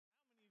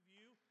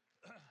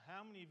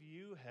How many of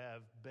you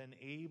have been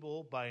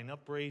able, by an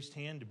upraised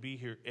hand, to be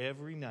here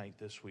every night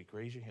this week?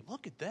 Raise your hand.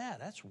 Look at that.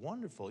 That's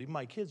wonderful. Even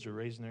my kids are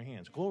raising their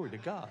hands. Glory to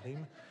God.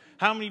 Amen.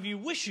 How many of you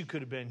wish you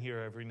could have been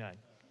here every night?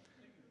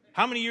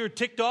 How many of you are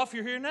ticked off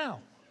you're here now?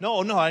 No,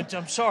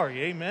 I'm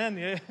sorry. Amen.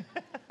 Yeah.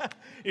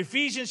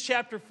 Ephesians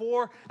chapter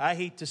 4. I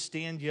hate to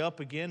stand you up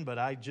again, but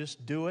I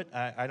just do it.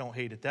 I don't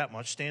hate it that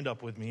much. Stand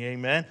up with me.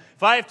 Amen.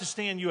 If I have to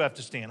stand, you have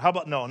to stand. How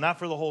about, no, not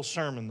for the whole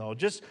sermon, though.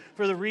 Just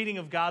for the reading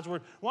of God's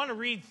Word. I want to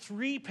read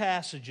 3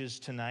 passages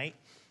tonight,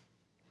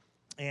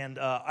 and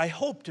I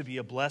hope to be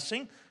a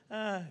blessing.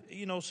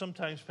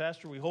 Sometimes,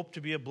 Pastor, we hope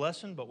to be a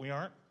blessing, but we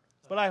aren't.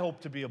 But I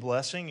hope to be a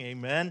blessing.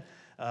 Amen.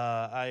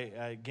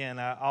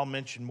 I'll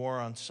mention more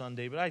on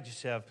Sunday, but I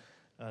just have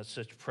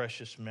such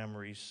precious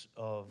memories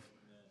of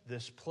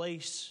this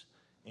place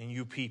and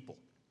you people.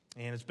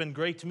 And it's been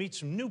great to meet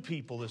some new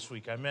people this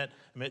week. I met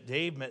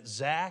Dave, met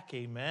Zach,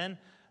 amen.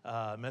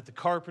 Met the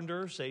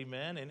Carpenters,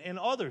 amen, and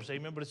others,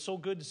 amen. But it's so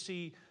good to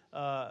see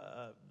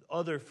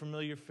other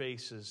familiar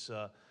faces.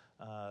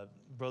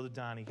 Brother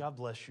Donnie, God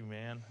bless you,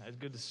 man. It's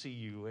good to see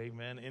you,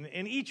 amen.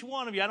 And each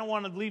one of you, I don't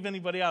want to leave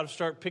anybody out or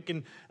start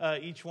picking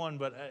each one,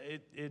 but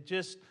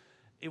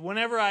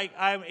whenever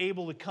I'm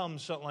able to come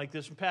to something like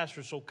this, and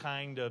Pastor's so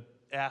kind to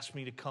ask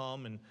me to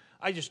come, and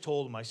I just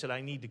told him, I said,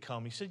 I need to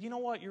come. He said, you know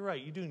what, you're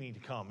right, you do need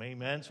to come,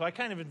 amen. So I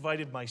kind of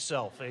invited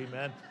myself,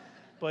 amen.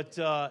 But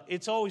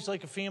it's always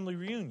like a family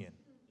reunion,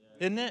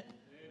 isn't it?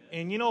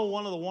 And you know,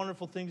 one of the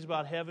wonderful things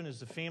about heaven is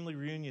the family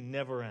reunion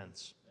never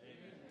ends.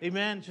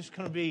 Amen. Just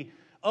going to be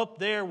up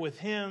there with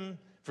Him,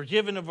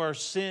 forgiven of our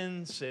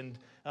sins, and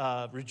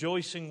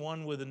rejoicing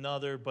one with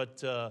another.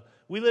 But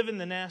we live in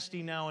the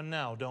nasty now and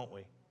now, don't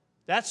we?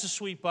 That's the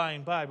sweet by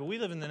and by, but we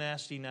live in the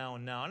nasty now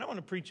and now. And I want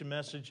to preach a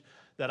message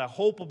that I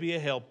hope will be a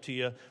help to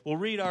you. We'll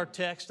read our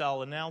text.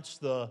 I'll announce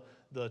the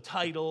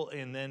title,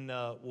 and then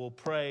we'll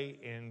pray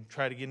and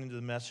try to get into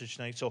the message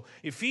tonight. So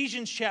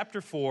Ephesians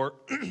chapter 4,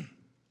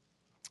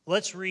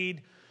 let's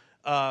read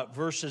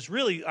verses.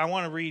 Really, I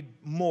want to read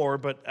more,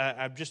 but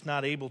I'm just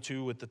not able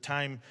to with the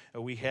time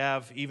we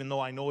have, even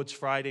though I know it's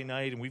Friday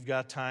night and we've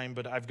got time,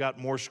 but I've got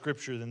more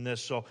scripture than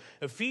this. So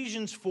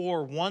Ephesians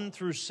 4, 1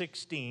 through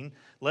 16,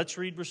 let's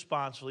read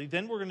responsibly.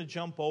 Then we're going to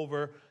jump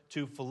over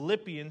to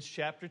Philippians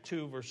chapter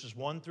 2, verses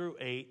 1 through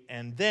 8,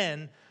 and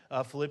then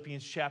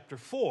Philippians chapter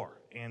 4,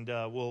 and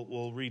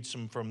we'll read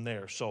some from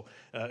there. So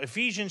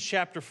Ephesians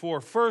chapter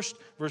 4 first,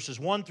 verses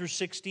 1 through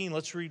 16,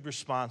 let's read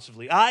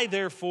responsively. I,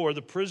 therefore,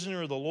 the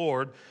prisoner of the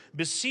Lord,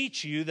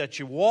 beseech you that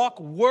you walk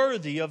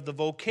worthy of the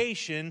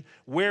vocation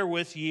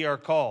wherewith ye are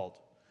called,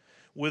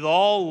 with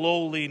all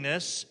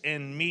lowliness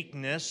and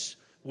meekness,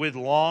 with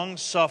long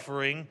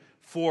suffering,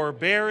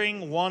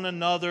 forbearing one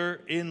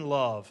another in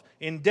love,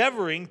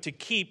 endeavoring to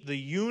keep the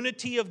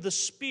unity of the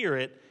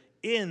Spirit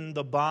in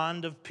the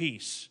bond of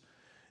peace.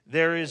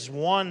 There is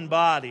one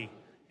body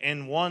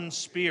and one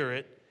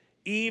Spirit,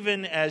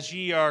 even as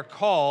ye are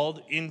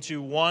called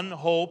into one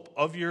hope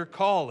of your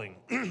calling,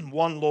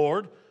 one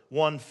Lord,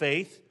 one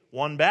faith,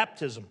 one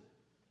baptism,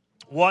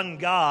 one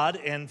God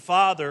and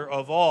Father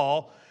of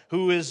all,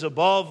 who is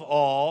above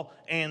all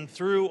and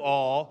through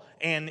all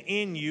and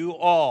in you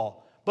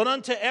all. But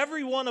unto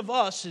every one of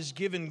us is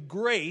given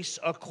grace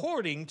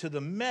according to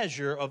the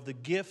measure of the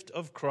gift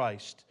of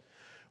Christ.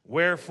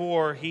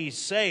 Wherefore he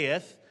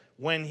saith,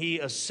 when he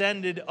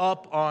ascended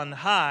up on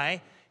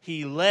high,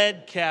 he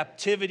led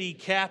captivity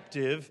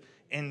captive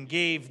and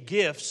gave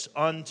gifts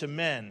unto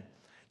men.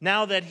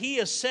 Now that he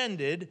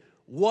ascended,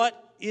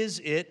 what is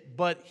it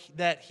but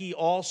that he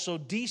also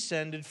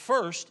descended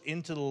first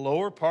into the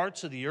lower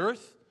parts of the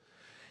earth?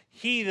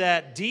 He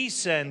that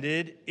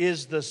descended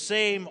is the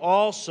same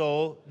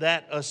also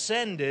that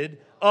ascended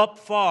up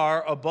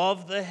far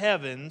above the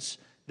heavens,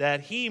 that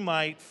he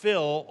might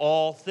fill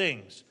all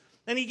things.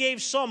 And he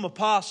gave some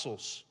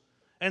apostles,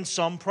 and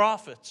some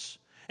prophets,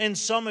 and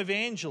some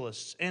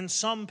evangelists, and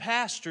some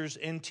pastors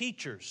and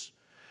teachers,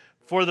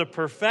 for the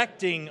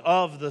perfecting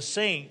of the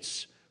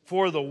saints,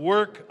 for the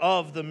work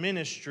of the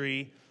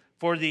ministry,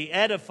 for the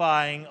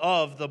edifying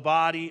of the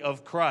body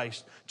of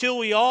Christ, till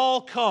we all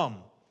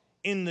come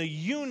in the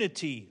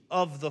unity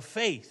of the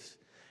faith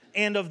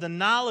and of the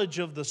knowledge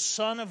of the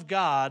Son of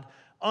God,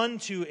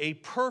 unto a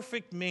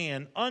perfect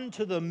man,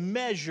 unto the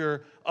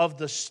measure of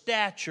the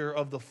stature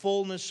of the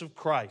fullness of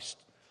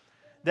Christ,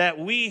 that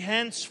we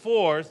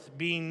henceforth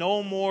be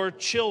no more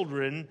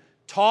children,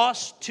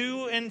 tossed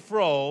to and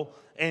fro,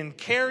 and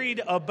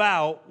carried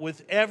about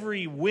with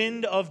every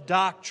wind of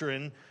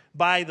doctrine,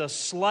 by the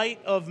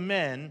sleight of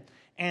men,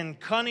 and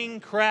cunning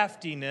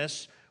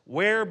craftiness,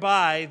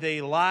 whereby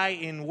they lie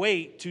in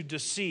wait to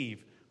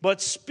deceive,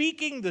 but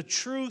speaking the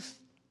truth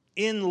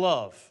in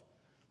love,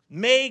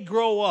 may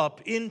grow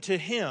up into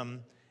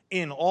him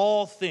in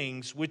all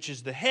things, which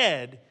is the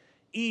head,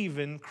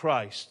 even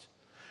Christ,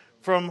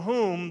 from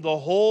whom the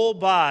whole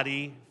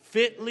body,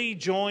 fitly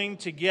joined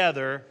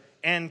together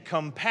and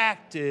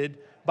compacted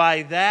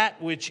by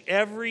that which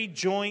every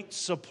joint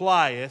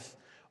supplieth,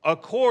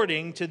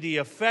 according to the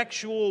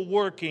effectual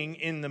working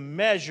in the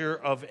measure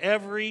of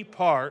every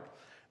part,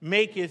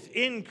 maketh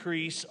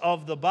increase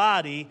of the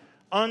body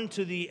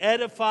unto the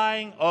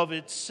edifying of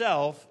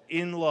itself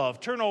in love.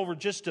 Turn over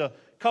just a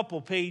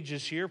couple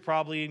pages here,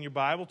 probably in your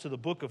Bible, to the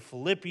book of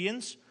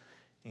Philippians.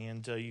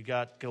 And you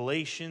got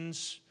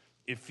Galatians,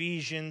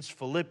 Ephesians,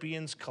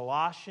 Philippians,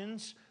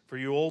 Colossians. For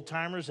you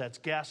old-timers, that's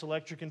Gas,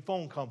 Electric, and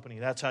Phone Company.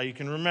 That's how you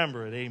can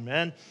remember it.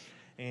 Amen.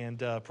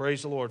 And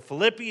praise the Lord.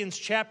 Philippians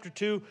chapter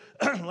 2,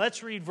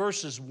 let's read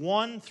verses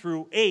 1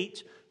 through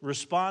 8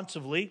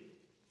 responsively.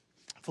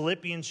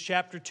 Philippians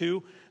chapter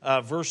 2,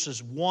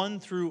 verses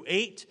 1 through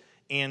 8,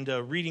 and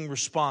reading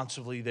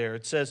responsively there.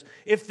 It says,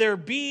 If there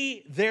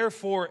be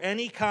therefore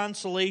any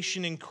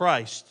consolation in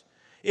Christ,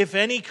 if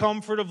any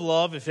comfort of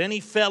love, if any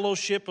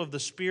fellowship of the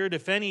Spirit,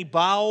 if any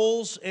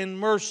bowels and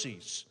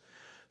mercies,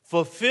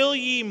 fulfill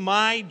ye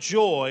my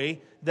joy,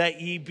 that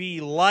ye be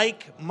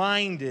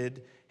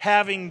like-minded,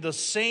 having the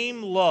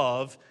same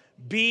love,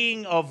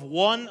 being of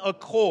one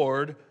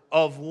accord,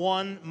 of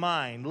one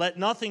mind. Let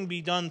nothing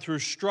be done through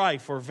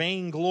strife or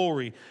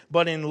vainglory,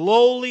 but in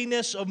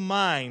lowliness of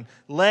mind,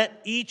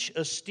 let each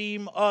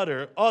esteem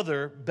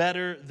other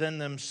better than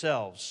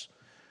themselves.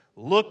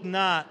 Look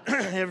not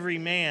every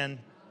man,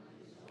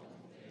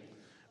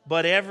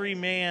 but every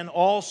man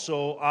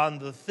also on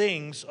the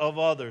things of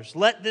others.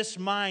 Let this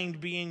mind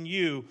be in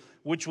you,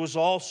 which was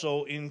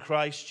also in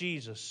Christ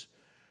Jesus,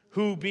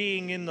 who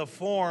being in the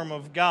form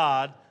of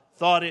God,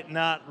 thought it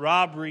not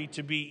robbery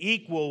to be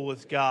equal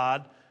with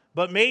God,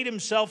 but made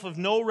himself of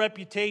no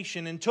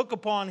reputation, and took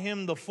upon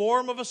him the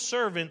form of a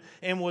servant,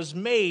 and was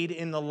made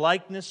in the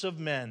likeness of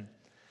men.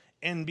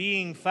 And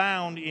being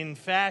found in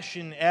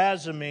fashion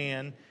as a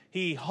man,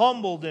 he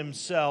humbled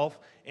himself,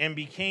 and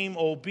became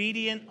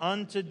obedient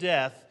unto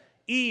death,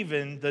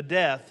 even the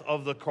death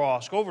of the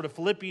cross. Go over to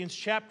Philippians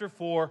chapter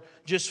 4.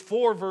 Just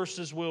 4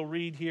 verses we'll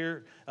read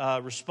here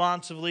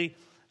responsively.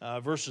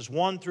 Verses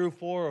 1 through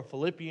 4 of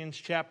Philippians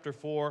chapter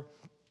 4.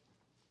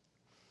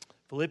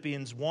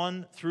 Philippians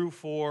 1 through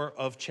 4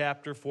 of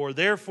chapter 4.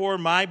 Therefore,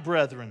 my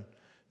brethren,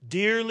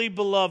 dearly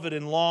beloved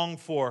and longed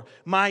for,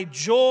 my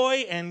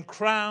joy and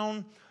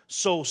crown,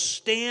 so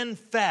stand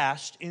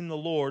fast in the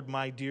Lord,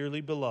 my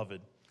dearly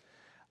beloved.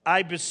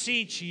 I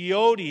beseech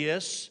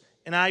Euodias,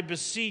 and I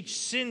beseech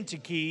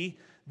Syntyche,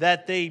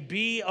 that they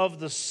be of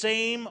the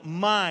same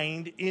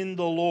mind in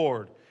the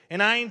Lord.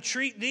 And I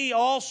entreat thee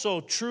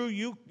also, true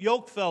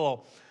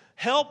yokefellow,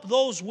 help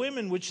those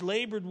women which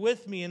labored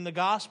with me in the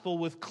gospel,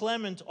 with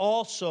Clement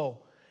also,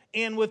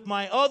 and with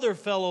my other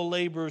fellow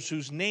laborers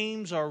whose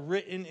names are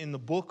written in the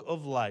book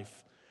of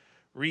life.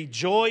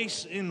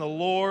 Rejoice in the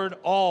Lord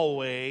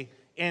always,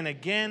 and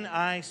again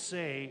I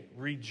say,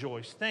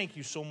 rejoice. Thank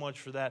you so much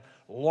for that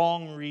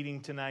long reading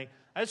tonight.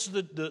 That's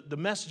the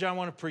message I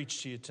want to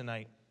preach to you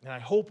tonight, and I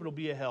hope it'll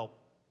be a help.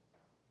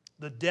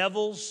 The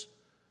devil's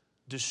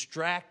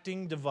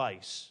distracting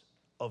device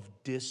of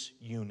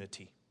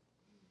disunity.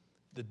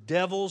 The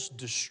devil's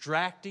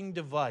distracting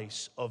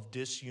device of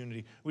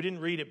disunity. We didn't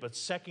read it, but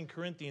 2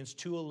 Corinthians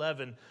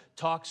 2:11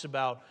 talks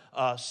about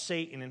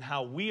Satan and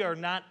how we are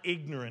not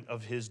ignorant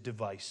of his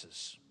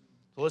devices.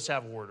 So let's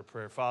have a word of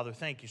prayer. Father,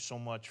 thank you so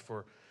much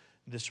for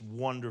this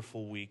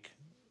wonderful week.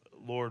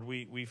 Lord,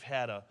 we've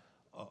had a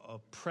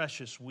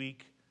precious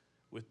week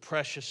with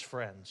precious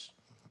friends.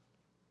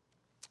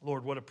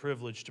 Lord, what a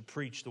privilege to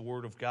preach the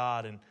Word of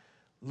God and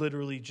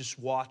literally just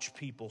watch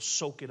people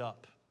soak it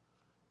up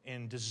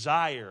and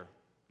desire,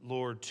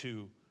 Lord,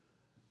 to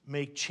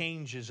make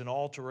changes and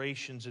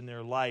alterations in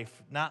their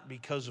life, not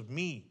because of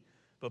me,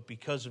 but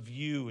because of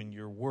you and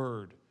your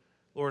Word.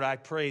 Lord, I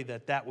pray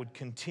that that would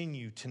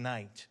continue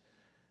tonight.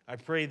 I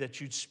pray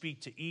that you'd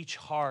speak to each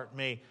heart.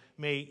 May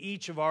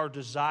each of our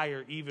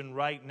desire, even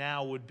right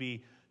now, would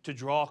be to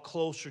draw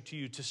closer to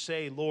you, to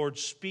say, Lord,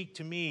 speak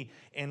to me,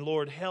 and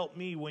Lord, help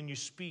me when you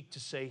speak to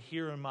say,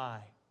 here am I.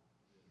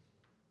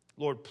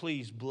 Lord,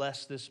 please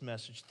bless this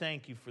message.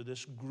 Thank you for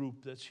this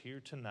group that's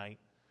here tonight.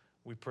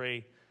 We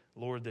pray,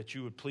 Lord, that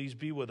you would please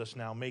be with us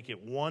now. Make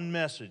it one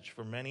message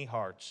for many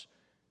hearts.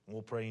 And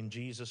we'll pray in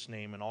Jesus'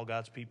 name, and all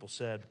God's people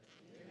said,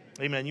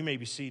 Amen. You may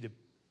be seated.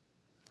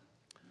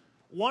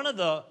 One of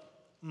the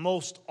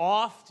most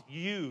oft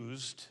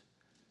used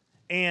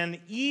and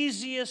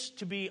easiest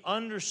to be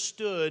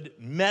understood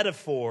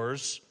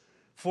metaphors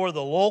for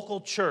the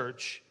local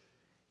church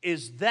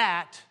is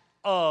that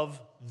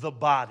of the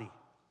body,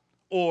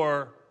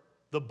 or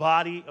the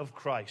body of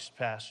Christ,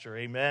 Pastor.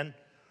 Amen.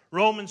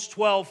 Romans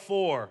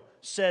 12:4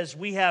 says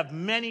we have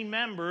many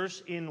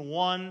members in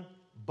one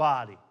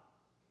body.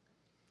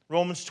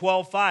 Romans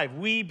 12:5,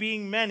 we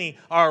being many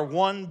are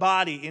one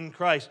body in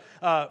Christ.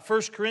 1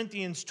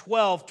 Corinthians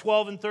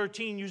 12 and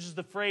 13 uses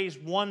the phrase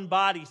one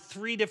body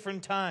 3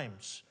 different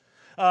times.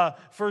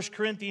 1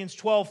 Corinthians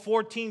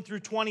 12:14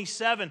 through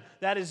 27,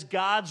 that is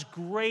God's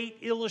great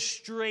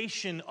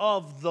illustration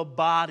of the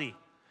body.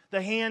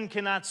 The hand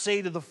cannot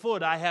say to the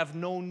foot, I have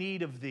no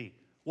need of thee.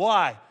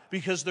 Why?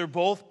 Because they're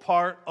both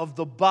part of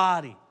the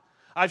body.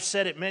 I've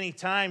said it many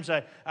times.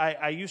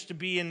 I used to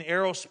be in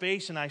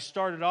aerospace, and I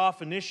started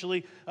off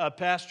initially,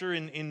 pastor,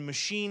 in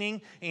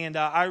machining. And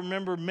I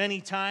remember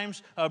many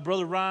times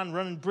Brother Ron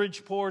running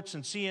Bridgeports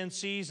and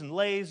CNCs and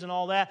lathes and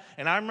all that.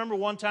 And I remember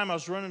one time I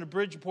was running a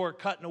Bridgeport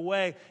cutting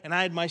away, and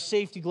I had my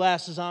safety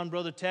glasses on,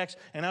 Brother Tex,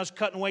 and I was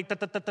cutting away,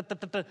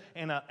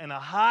 and a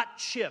hot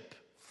chip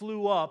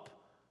flew up,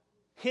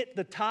 hit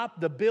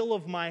the bill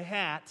of my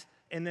hat,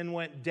 and then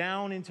went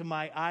down into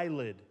my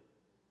eyelid.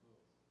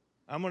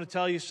 I'm going to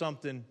tell you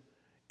something.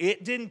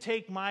 It didn't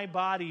take my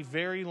body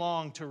very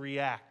long to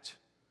react.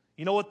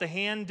 You know what the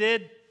hand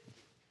did?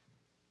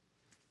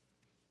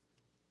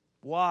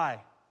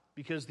 Why?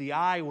 Because the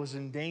eye was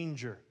in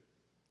danger.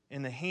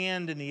 And the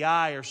hand and the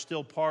eye are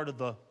still part of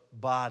the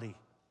body.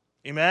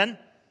 Amen?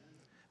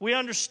 We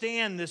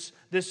understand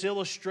this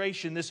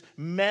illustration, this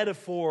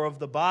metaphor of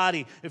the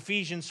body.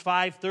 Ephesians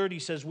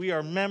 5:30 says we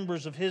are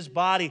members of His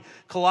body.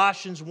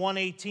 Colossians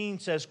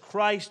 1:18 says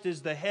Christ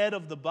is the head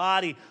of the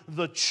body,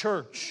 the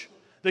church.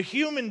 The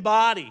human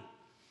body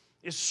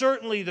is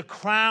certainly the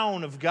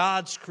crown of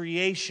God's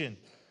creation.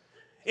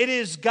 It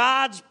is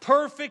God's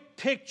perfect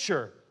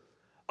picture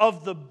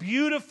of the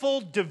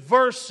beautiful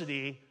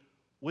diversity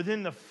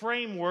within the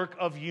framework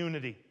of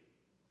unity.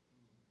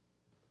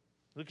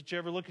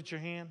 Ever look at your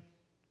hand?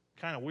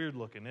 Kind of weird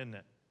looking, isn't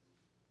it?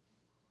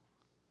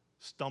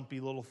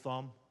 Stumpy little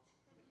thumb,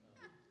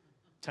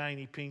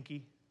 tiny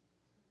pinky,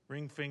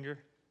 ring finger.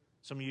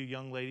 Some of you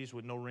young ladies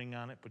with no ring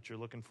on it, but you're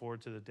looking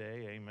forward to the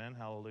day. Amen.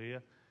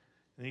 Hallelujah.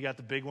 And you got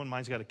the big one.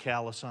 Mine's got a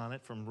callus on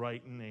it from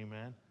writing.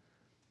 Amen.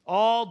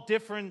 All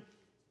different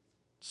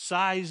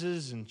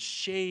sizes and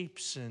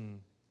shapes. And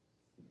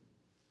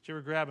did you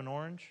ever grab an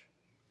orange?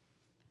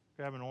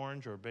 Grab an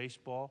orange or a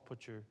baseball,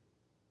 put your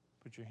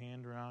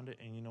hand around it,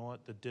 and you know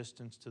what? The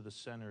distance to the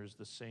center is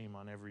the same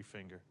on every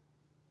finger.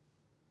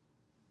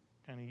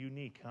 Kind of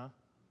unique, huh?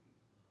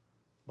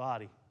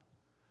 Body.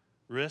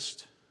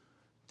 Wrist,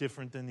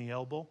 different than the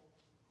elbow.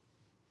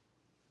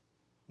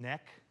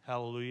 Neck,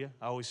 hallelujah.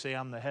 I always say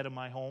I'm the head of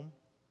my home.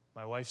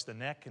 My wife's the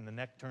neck, and the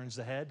neck turns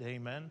the head,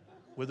 amen,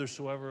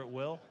 whithersoever it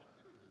will.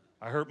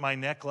 I hurt my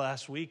neck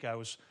last week.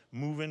 We're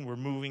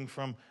moving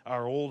from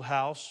our old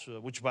house,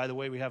 which, by the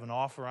way, we have got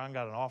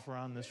an offer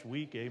on this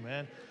week,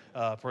 amen.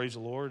 Praise the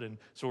Lord. And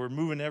so we're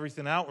moving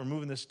everything out. We're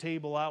moving this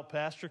table out,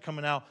 Pastor,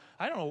 coming out.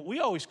 I don't know, we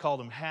always call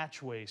them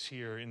hatchways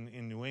here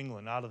in New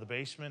England, out of the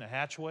basement, a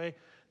hatchway.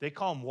 They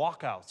call them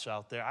walkouts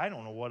out there. I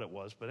don't know what it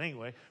was, but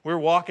anyway, we're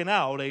walking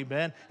out,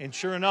 amen. And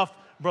sure enough,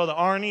 Brother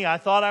Arnie, I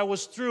thought I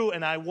was through,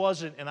 and I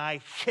wasn't, and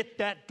I hit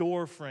that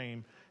door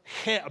frame.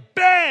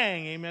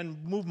 Bang! Amen.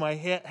 Moved my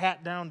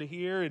hat down to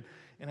here,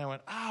 and I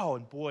went, ow.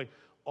 And boy,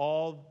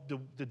 all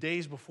the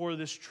days before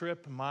this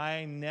trip,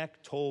 my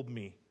neck told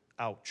me,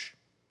 ouch,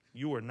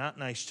 you are not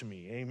nice to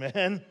me.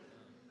 Amen.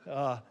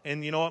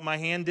 And you know what my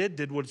hand did?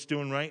 Did what it's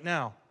doing right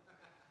now.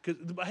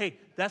 Hey,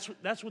 that's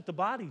what the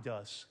body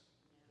does.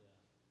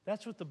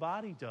 That's what the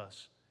body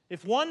does.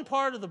 If one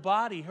part of the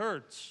body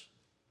hurts,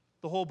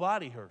 the whole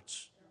body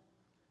hurts.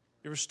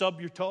 You ever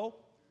stub your toe?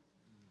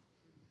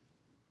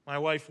 My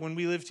wife, when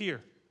we lived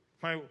here,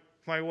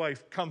 my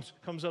wife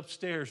comes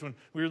upstairs when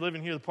we were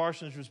living here. The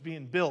parsonage was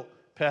being built,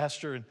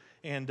 Pastor,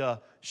 and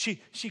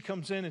she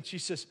comes in and she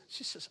says,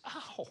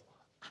 ow.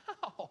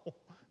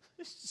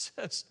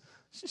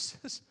 She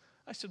says,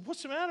 I said,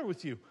 what's the matter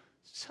with you?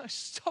 She said, I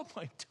stubbed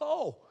my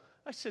toe.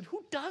 I said,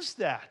 who does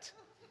that?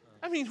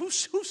 I mean, who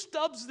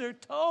stubs their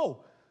toe?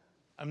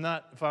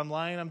 If I'm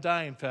lying, I'm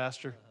dying,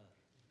 Pastor.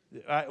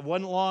 It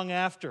wasn't long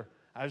after.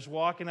 I was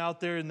walking out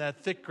there in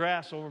that thick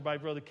grass over by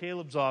Brother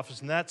Caleb's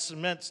office, and that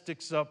cement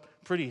sticks up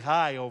pretty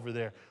high over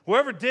there.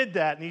 Whoever did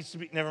that needs to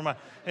be, never mind.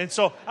 And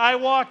so I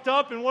walked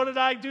up, and what did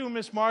I do,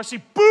 Miss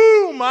Marcy?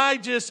 Boom! I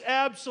just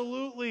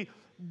absolutely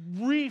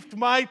reefed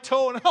my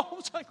toe, and I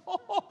was like,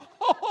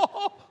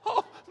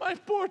 oh, my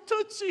poor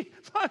Tootsie.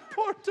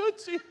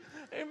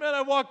 Amen.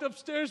 I walked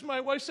upstairs,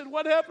 my wife said,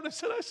 what happened? I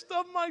said, I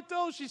stubbed my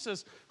toe. She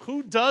says,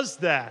 who does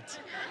that?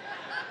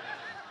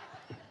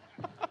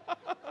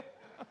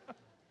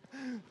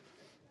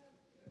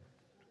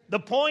 The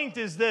point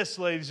is this,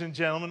 ladies and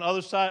gentlemen,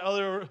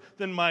 other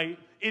than my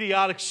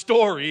idiotic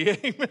story,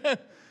 amen.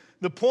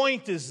 The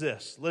point is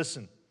this,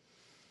 listen.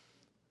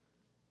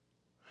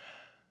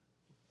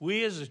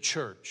 We as a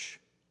church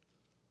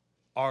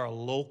are a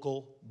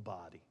local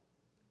body.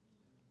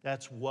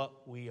 That's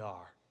what we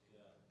are.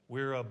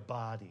 We're a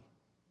body.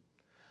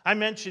 I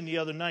mentioned the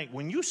other night,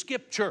 when you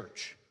skip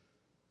church,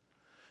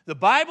 the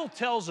Bible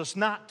tells us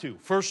not to,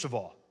 first of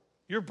all.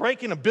 You're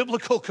breaking a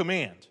biblical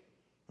command,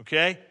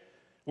 okay?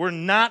 We're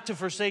not to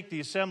forsake the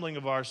assembling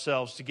of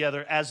ourselves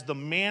together as the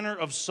manner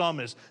of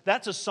some is.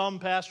 That's a some,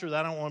 Pastor,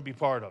 that I don't want to be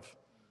part of.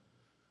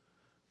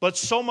 But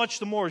so much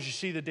the more as you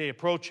see the day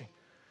approaching.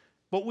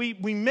 But we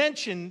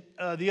mentioned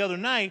the other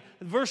night,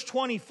 verse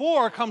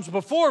 24 comes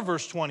before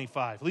verse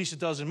 25. At least it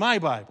does in my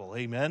Bible,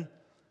 amen.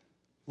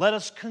 Let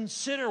us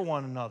consider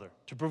one another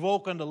to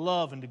provoke unto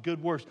love and to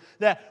good works.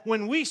 That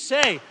when we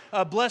say,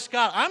 bless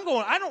God,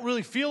 I don't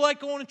really feel like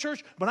going to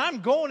church, but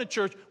I'm going to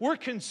church, we're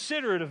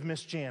considerate of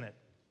Miss Janet.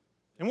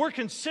 And we're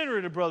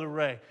considerate of Brother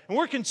Ray. And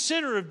we're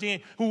considerate of Dan,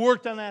 who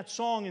worked on that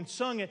song and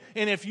sung it.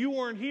 And if you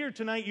weren't here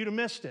tonight, you'd have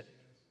missed it.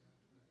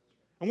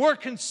 And we're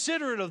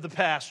considerate of the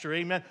pastor,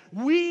 amen.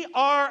 We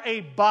are a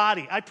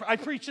body. I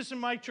preached this in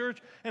my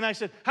church, and I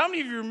said, how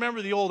many of you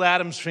remember the old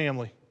Addams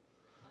family?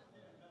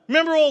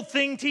 Remember old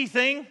Thing T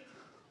Thing?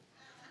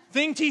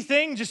 Thing T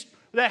Thing, just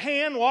that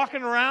hand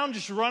walking around,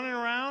 just running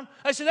around.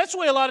 I said, that's the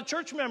way a lot of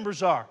church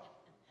members are.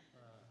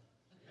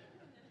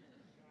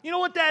 You know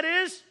what that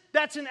is?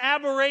 That's an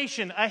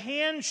aberration. A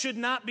hand should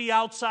not be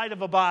outside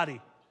of a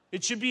body.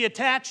 It should be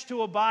attached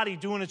to a body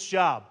doing its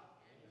job.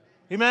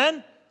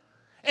 Amen?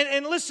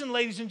 And listen,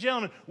 ladies and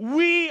gentlemen,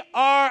 we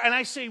are, and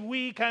I say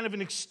we, kind of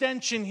an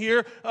extension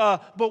here,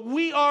 but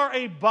we are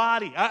a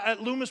body.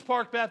 At Loomis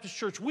Park Baptist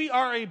Church, we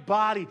are a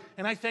body,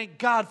 and I thank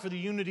God for the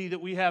unity that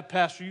we have,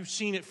 Pastor. You've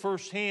seen it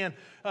firsthand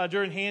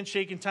during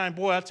handshaking time.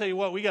 Boy, I'll tell you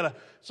what,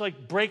 it's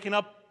like breaking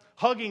up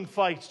hugging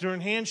fights during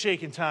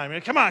handshaking time.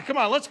 Come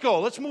on, let's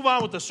go. Let's move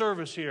on with the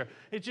service here.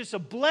 It's just a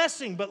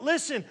blessing. But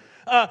listen,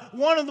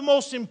 one of the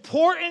most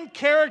important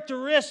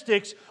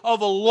characteristics of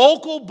a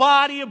local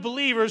body of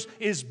believers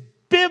is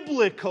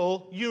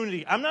biblical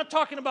unity. I'm not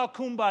talking about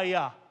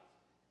kumbaya.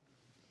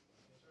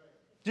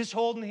 Just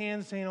holding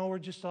hands saying, oh, we're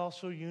just all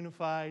so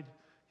unified.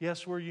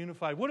 Yes, we're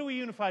unified. What are we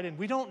unified in?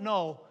 We don't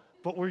know,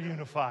 but we're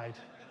unified.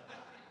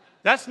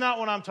 That's not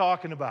what I'm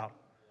talking about.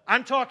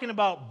 I'm talking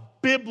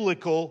about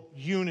biblical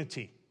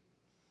unity.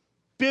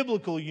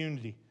 Biblical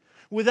unity.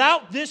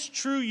 Without this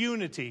true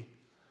unity,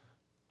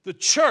 the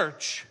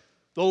church,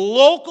 the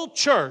local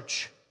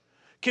church,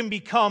 can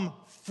become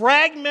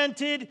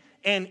fragmented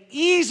and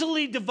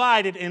easily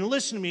divided. And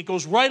listen to me, it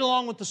goes right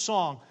along with the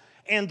song.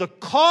 And the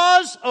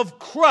cause of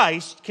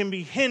Christ can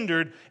be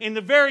hindered, and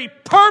the very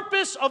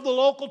purpose of the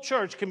local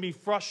church can be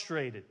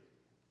frustrated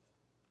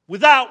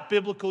without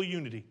biblical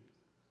unity.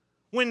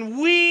 When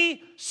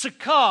we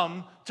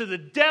succumb to the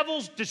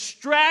devil's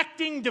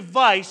distracting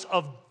device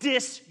of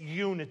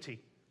disunity.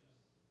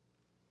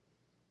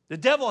 The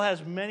devil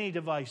has many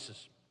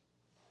devices.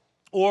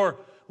 Or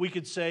we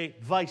could say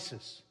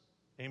vices.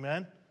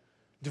 Amen?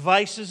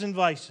 Devices and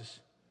vices.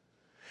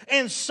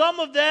 And some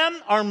of them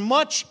are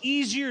much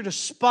easier to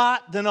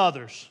spot than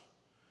others.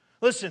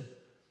 Listen,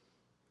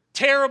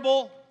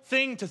 terrible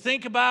thing to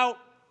think about,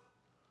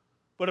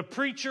 but a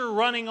preacher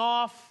running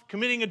off,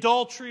 committing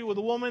adultery with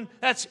a woman,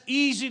 that's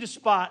easy to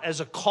spot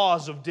as a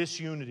cause of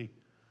disunity.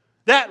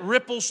 That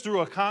ripples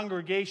through a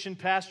congregation,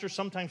 pastor,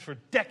 sometimes for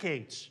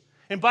decades.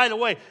 And by the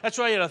way, that's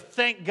why you got to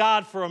thank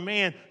God for a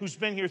man who's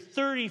been here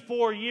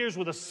 34 years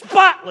with a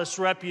spotless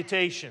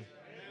reputation.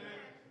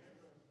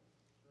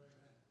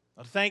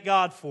 Thank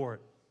God for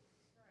it.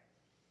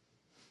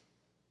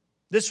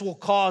 This will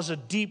cause a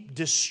deep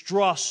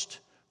distrust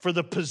for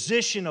the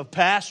position of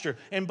pastor.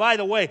 And by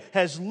the way,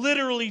 has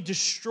literally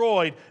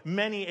destroyed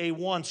many a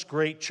once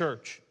great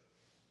church.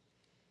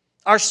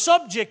 Our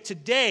subject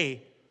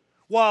today,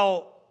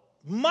 while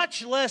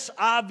much less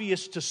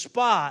obvious to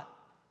spot,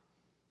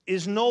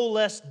 is no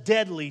less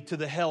deadly to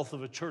the health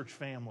of a church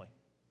family.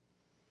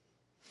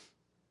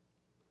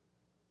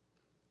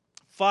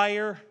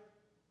 Fire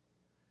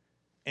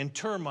and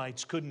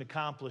termites couldn't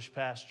accomplish,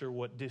 Pastor,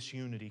 what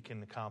disunity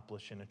can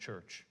accomplish in a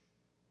church.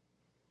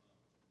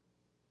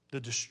 The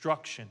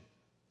destruction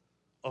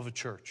of a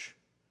church.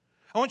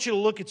 I want you to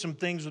look at some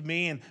things with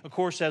me, and of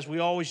course, as we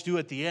always do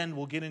at the end,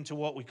 we'll get into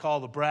what we call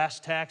the brass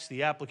tacks,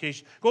 the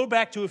application. Go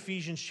back to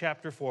Ephesians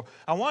chapter 4.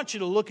 I want you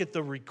to look at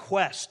the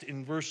request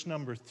in verse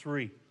number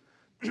 3.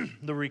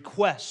 The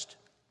request.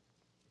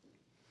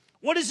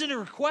 What is it a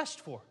request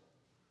for?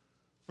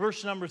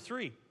 Verse number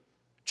 3.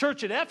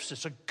 Church at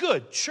Ephesus, a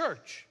good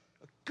church.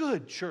 A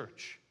good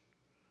church.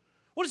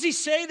 What does he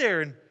say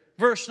there in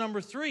verse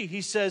number 3?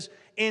 He says,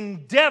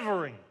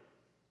 endeavoring.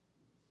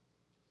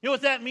 You know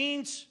what that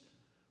means?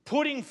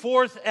 Putting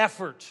forth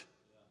effort.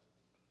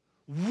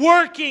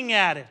 Working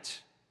at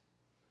it.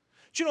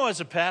 Do you know, as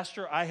a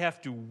pastor, I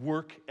have to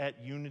work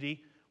at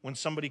unity when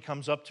somebody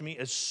comes up to me.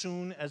 As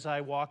soon as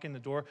I walk in the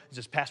door, he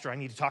says, Pastor, I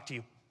need to talk to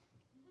you.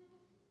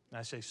 And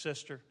I say,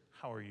 sister,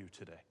 how are you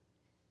today?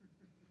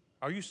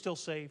 Are you still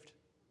saved?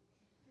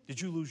 Did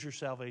you lose your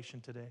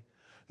salvation today?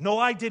 No,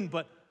 I didn't,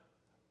 but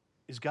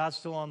is God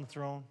still on the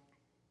throne?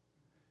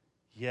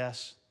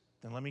 Yes.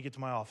 Then let me get to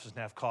my office and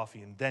have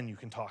coffee, and then you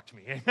can talk to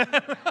me.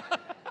 Amen?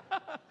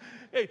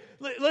 Hey,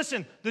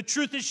 listen, the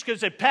truth is, she's going to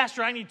say,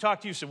 Pastor, I need to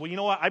talk to you. I said, well, you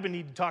know what? I've been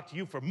needing to talk to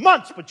you for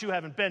months, but you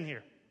haven't been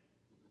here.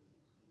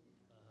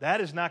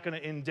 That is not going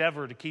to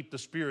endeavor to keep the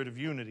spirit of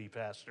unity,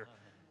 Pastor,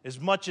 as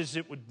much as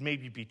it would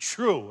maybe be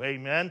true.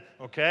 Amen?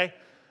 Okay?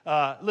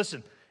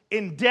 Listen.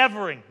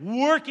 Endeavoring,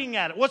 working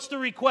at it. What's the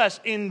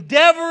request?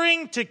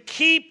 Endeavoring to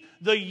keep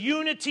the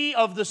unity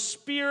of the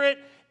Spirit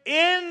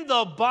in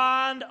the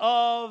bond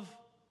of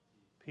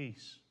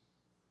peace.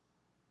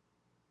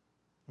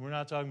 We're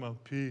not talking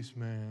about peace,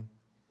 man.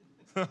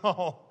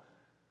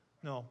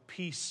 No,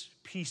 peace,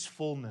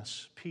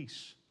 peacefulness,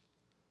 peace.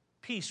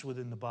 Peace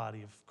within the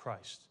body of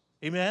Christ.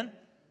 Amen?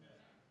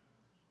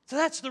 So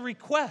that's the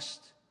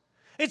request.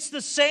 It's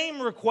the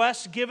same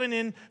request given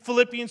in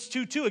Philippians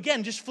 2:2.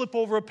 Again, just flip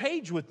over a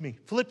page with me.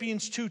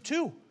 Philippians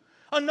 2:2.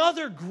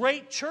 Another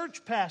great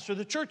church pastor,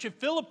 the church at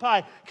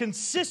Philippi,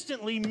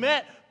 consistently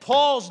met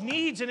Paul's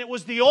needs, and it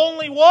was the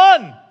only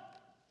one.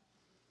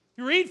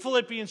 You read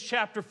Philippians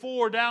chapter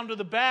 4 down to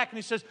the back, and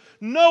he says,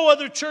 no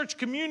other church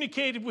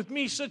communicated with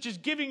me such as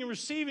giving and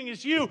receiving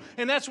as you.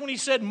 And that's when he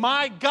said,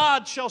 my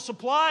God shall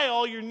supply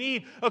all your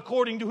need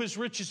according to his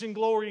riches and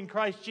glory in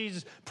Christ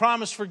Jesus.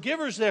 Promise for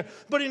givers there.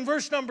 But in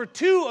verse number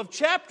 2 of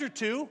chapter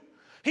 2,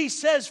 he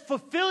says,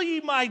 fulfill ye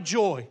my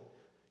joy.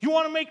 You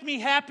want to make me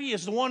happy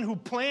as the one who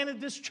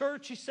planted this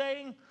church, he's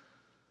saying?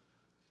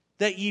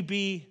 That ye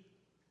be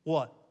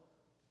what?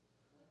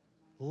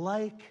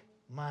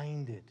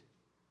 Like-minded.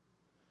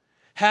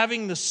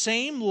 Having the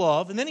same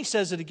love, and then he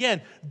says it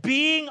again,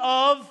 being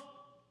of,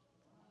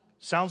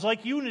 sounds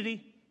like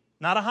unity,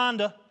 not a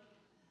Honda.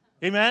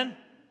 Amen?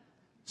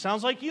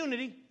 Sounds like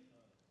unity.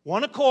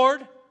 One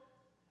accord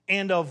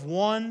and of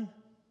one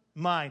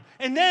mind.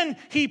 And then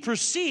he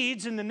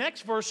proceeds in the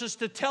next verses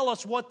to tell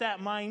us what that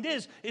mind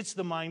is. It's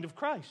the mind of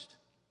Christ.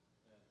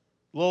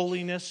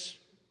 Lowliness,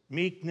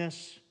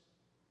 meekness,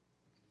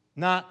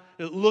 not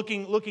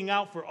looking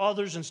out for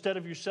others instead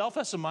of yourself.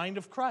 That's the mind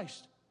of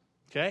Christ.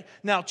 Okay?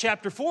 Now,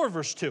 chapter 4,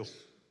 verse 2.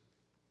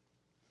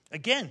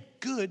 Again,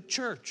 good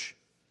church.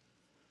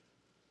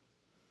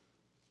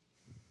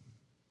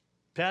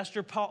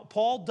 Pastor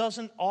Paul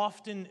doesn't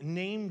often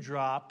name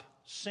drop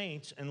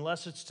saints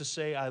unless it's to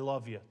say, I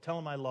love you. Tell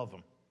them I love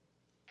them.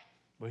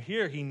 But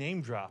here he name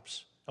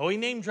drops. Oh, he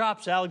name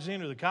drops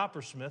Alexander the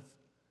coppersmith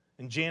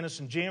and Jannes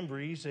and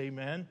Jambres,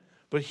 amen.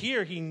 But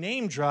here he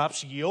name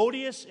drops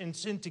Euodias and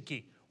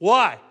Syntyche.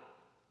 Why?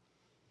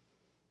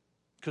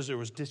 Because there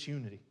was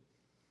disunity.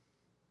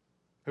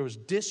 There was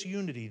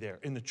disunity there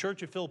in the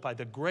church at Philippi,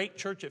 the great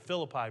church at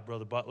Philippi,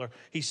 Brother Butler.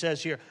 He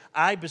says here,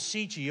 I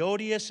beseech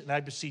Euodias and I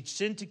beseech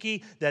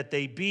Syntyche that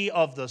they be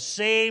of the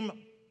same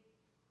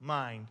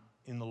mind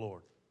in the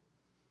Lord.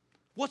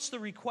 What's the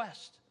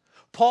request?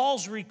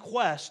 Paul's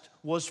request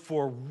was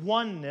for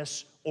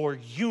oneness or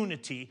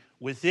unity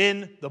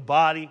within the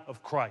body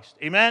of Christ.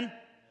 Amen?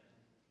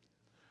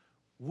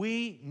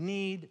 We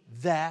need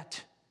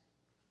that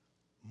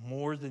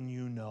more than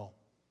you know.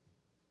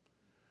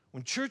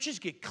 When churches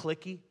get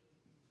cliquey,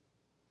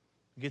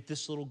 you get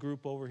this little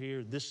group over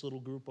here, this little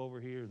group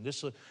over here,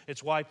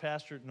 it's why,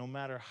 Pastor, no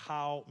matter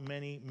how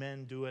many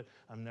men do it,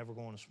 I'm never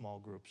going to small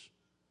groups.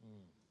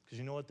 Because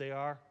you know what they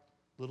are?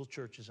 Little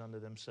churches unto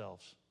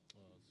themselves.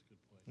 Oh, that's a good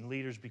point. And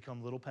leaders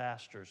become little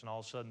pastors, and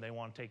all of a sudden they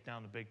want to take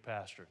down the big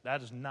pastor.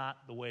 That is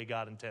not the way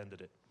God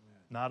intended it. Yeah.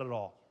 Not at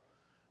all.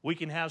 We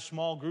can have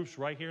small groups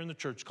right here in the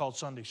church called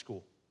Sunday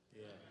school.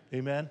 Yeah.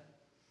 Amen?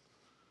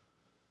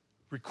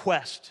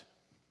 Request.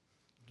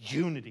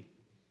 Unity.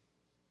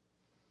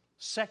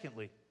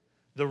 Secondly,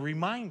 the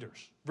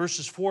reminders.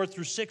 Verses 4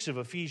 through 6 of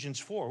Ephesians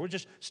 4. We'll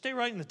just stay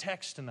right in the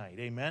text tonight.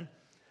 Amen?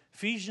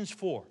 Ephesians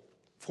 4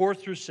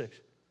 through 6.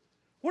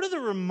 What are the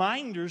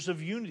reminders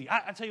of unity?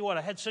 I tell you what,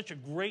 I had such a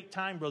great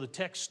time, Brother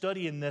Tech,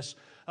 studying this.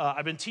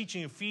 I've been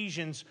teaching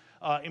Ephesians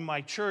in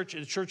my church,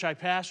 the church I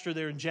pastor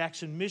there in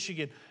Jackson,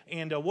 Michigan.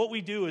 And what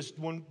we do is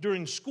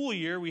during school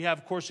year, we have,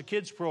 of course, a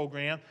kids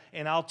program,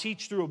 and I'll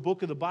teach through a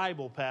book of the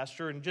Bible,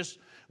 Pastor, and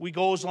we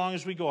go as long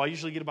as we go. I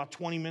usually get about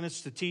 20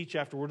 minutes to teach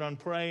after we're done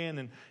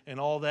praying and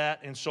all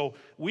that. And so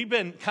we've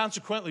been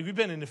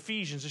in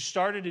Ephesians. It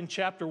started in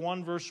chapter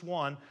 1, verse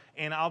 1,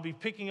 and I'll be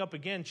picking up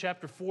again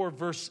chapter 4,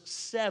 verse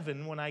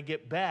 7 when I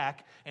get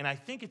back. And I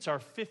think it's our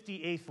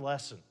 58th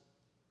lesson.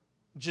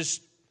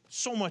 Just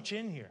so much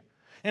in here.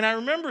 And I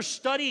remember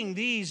studying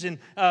these in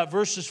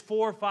verses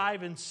 4,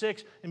 5, and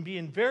 6 and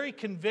being very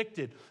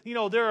convicted. You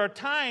know, there are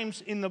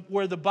times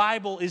where the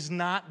Bible is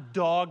not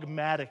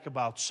dogmatic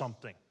about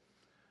something.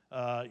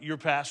 Your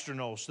pastor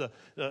knows.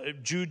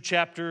 Jude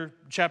chapter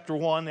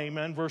 1,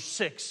 amen, verse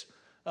 6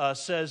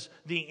 says,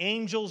 the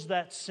angels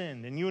that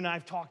sinned. And you and I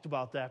have talked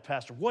about that,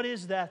 Pastor. What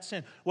is that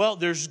sin? Well,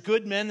 there's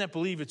good men that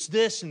believe it's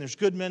this, and there's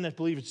good men that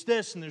believe it's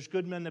this, and there's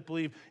good men that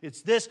believe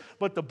it's this.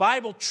 But the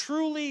Bible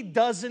truly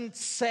doesn't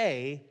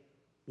say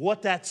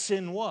what that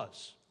sin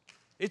was.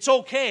 It's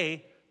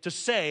okay to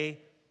say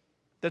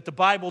that the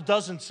Bible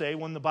doesn't say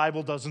when the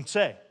Bible doesn't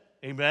say.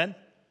 Amen?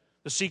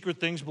 The secret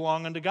things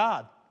belong unto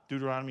God.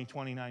 Deuteronomy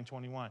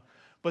 29:21.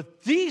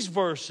 But these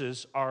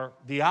verses are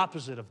the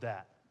opposite of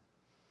that.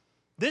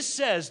 This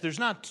says there's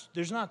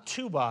not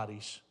two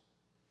bodies.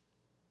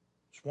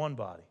 It's one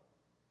body.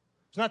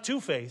 There's not two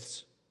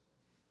faiths.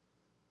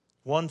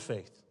 One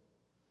faith.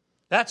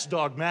 That's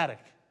dogmatic.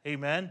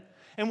 Amen?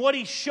 And what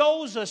he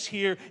shows us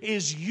here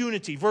is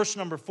unity. Verse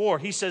number 4,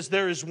 he says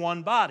there is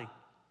one body.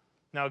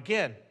 Now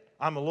again,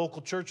 I'm a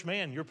local church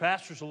man. Your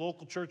pastor's a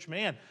local church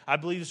man. I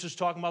believe this is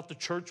talking about the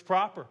church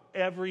proper.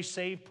 Every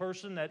saved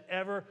person that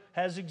ever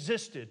has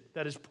existed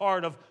that is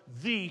part of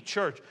the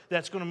church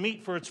that's going to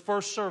meet for its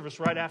first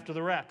service right after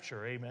the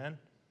rapture. Amen?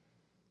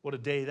 What a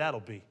day that'll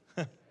be.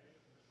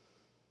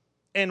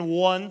 And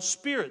one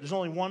Spirit. There's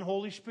only one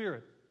Holy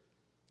Spirit.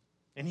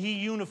 And He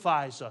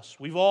unifies us.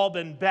 We've all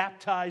been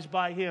baptized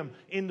by Him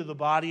into the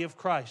body of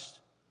Christ.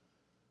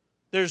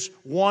 There's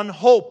one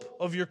hope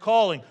of your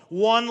calling.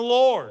 One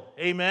Lord.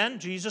 Amen?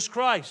 Jesus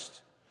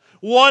Christ.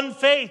 One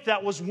faith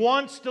that was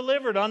once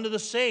delivered unto the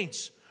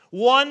saints.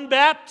 One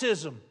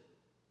baptism.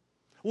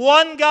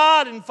 One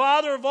God and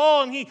Father of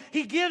all. And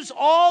He gives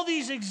all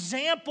these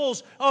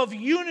examples of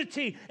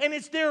unity. And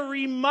it's their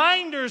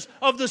reminders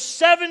of the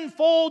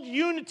sevenfold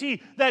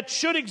unity that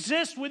should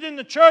exist within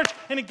the church.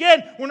 And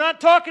again, we're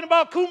not talking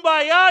about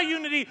kumbaya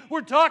unity.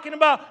 We're talking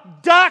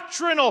about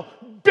doctrinal,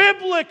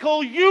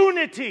 biblical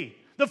unity.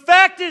 The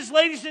fact is,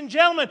 ladies and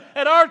gentlemen,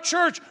 at our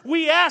church,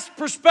 we ask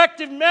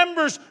prospective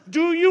members,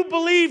 do you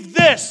believe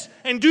this?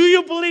 And do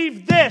you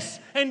believe this?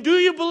 And do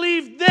you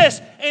believe this?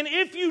 And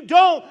if you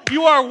don't,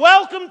 you are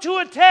welcome to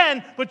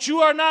attend, but you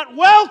are not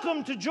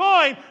welcome to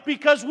join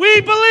because we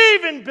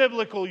believe in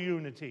biblical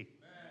unity.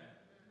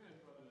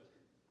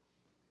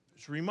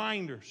 It's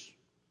reminders.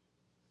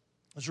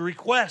 It's a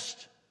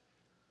request.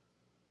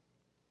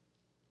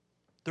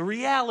 The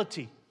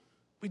reality.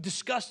 We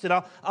discussed it.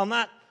 I'll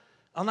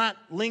not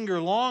linger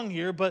long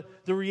here, but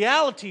the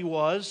reality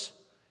was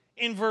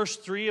in verse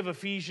 3 of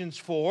Ephesians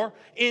 4,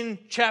 in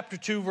chapter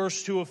 2,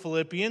 verse 2 of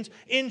Philippians,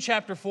 in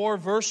chapter 4,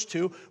 verse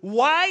 2,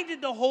 why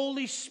did the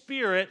Holy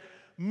Spirit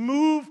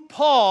move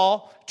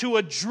Paul to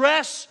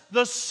address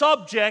the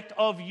subject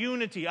of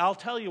unity? I'll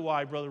tell you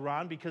why, Brother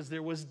Ron, because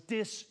there was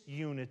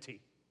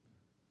disunity.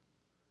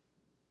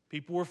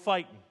 People were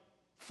fighting,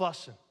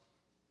 fussing.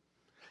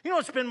 You know,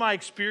 it's been my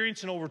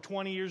experience in over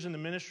 20 years in the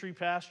ministry,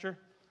 Pastor,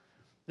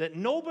 that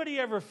nobody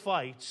ever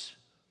fights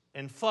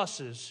and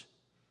fusses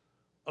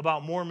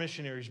about more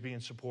missionaries being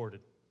supported.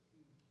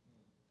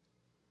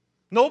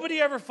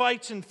 Nobody ever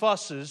fights and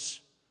fusses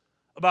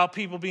about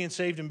people being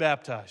saved and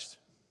baptized.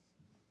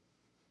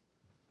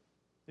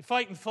 They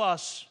fight and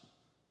fuss,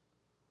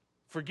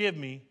 forgive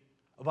me,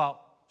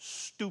 about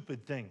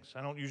stupid things.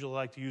 I don't usually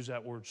like to use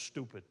that word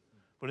stupid,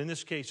 but in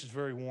this case it's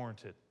very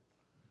warranted.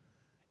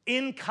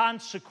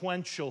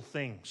 Inconsequential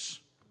things.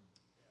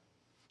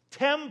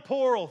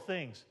 Temporal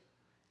things.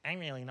 I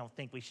really don't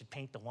think we should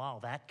paint the wall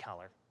that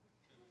color.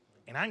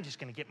 And I'm just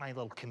going to get my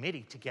little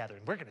committee together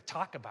and we're going to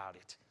talk about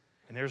it.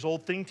 And there's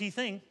old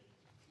Thing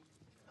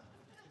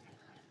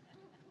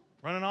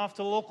running off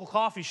to the local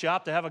coffee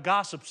shop to have a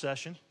gossip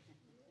session.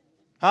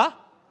 Huh?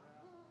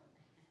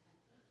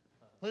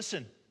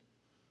 Listen.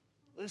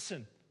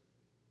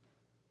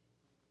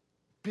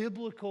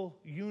 Biblical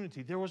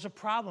unity. There was a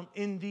problem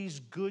in these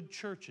good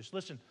churches.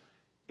 Listen,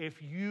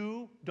 if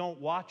you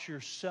don't watch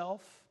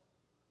yourself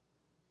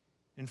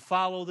and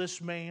follow this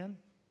man,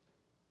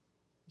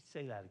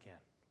 say that again.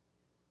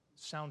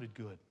 It sounded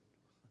good.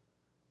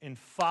 And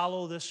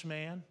follow this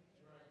man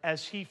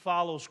as he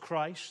follows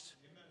Christ,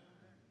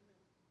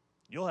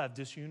 you'll have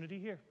disunity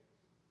here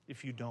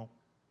if you don't.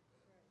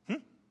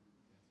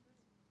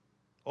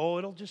 Oh,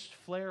 it'll just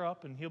flare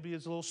up and he'll be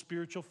his little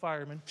spiritual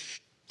fireman.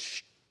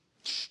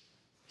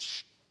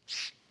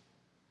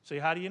 Say,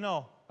 how do you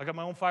know? I got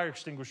my own fire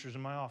extinguishers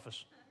in my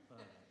office.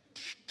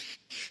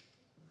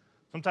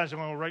 Sometimes I'm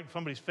going to go right in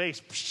somebody's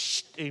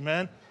face.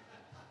 Amen.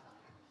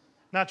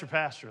 Not your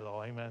pastor,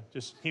 though. Amen.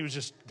 He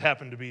just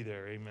happened to be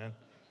there. Amen.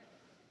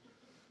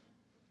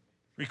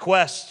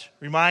 Request,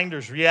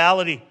 reminders,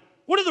 reality.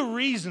 What are the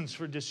reasons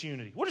for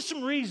disunity? What are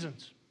some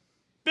reasons?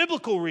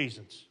 Biblical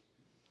reasons.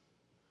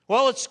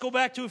 Well, let's go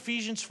back to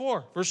Ephesians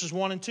 4, verses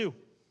 1 and 2.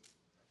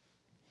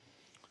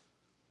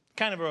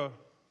 Kind of a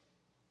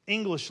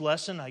English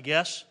lesson, I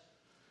guess.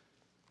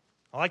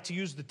 I like to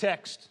use the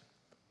text.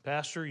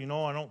 Pastor, I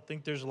don't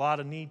think there's a lot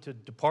of need to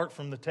depart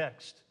from the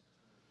text.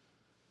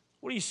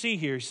 What do you see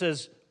here? He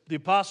says, the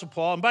Apostle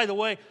Paul, and by the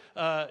way,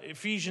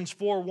 Ephesians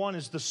 4:1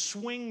 is the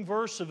swing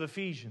verse of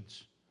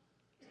Ephesians.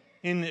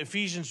 In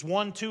Ephesians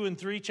 1, 2, and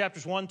 3,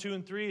 chapters 1, 2,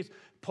 and 3,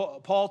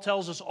 Paul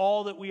tells us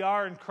all that we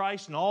are in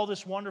Christ and all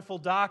this wonderful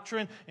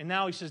doctrine. And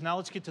now he says, now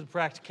let's get to the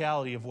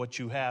practicality of what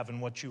you have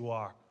and what you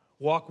are.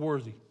 Walk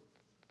worthy.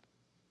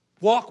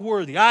 Walk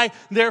worthy. I,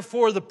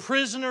 therefore, the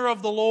prisoner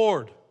of the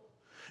Lord,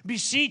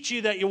 beseech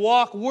you that you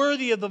walk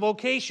worthy of the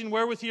vocation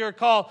wherewith you are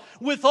called,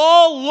 with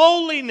all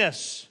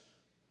lowliness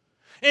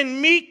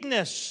and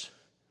meekness,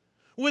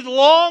 with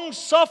long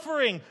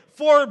suffering,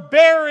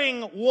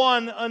 forbearing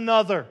one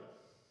another.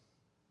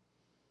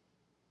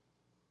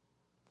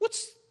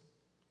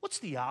 What's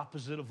the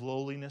opposite of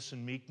lowliness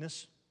and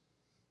meekness?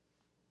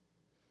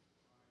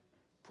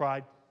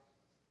 Pride.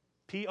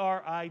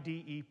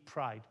 Pride.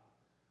 Pride.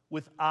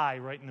 With I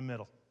right in the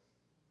middle.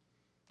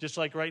 Just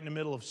like right in the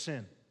middle of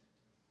sin.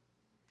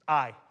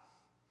 I.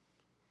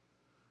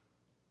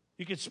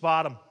 You can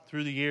spot them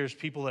through the years,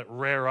 people that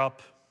rear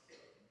up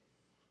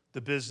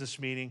the business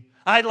meeting.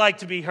 I'd like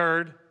to be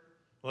heard.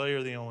 Well,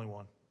 you're the only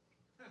one.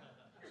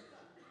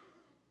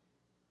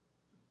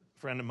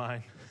 Friend of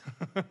mine.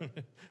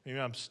 Maybe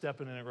I'm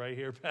stepping in it right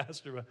here,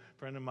 Pastor. A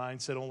friend of mine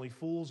said only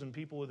fools and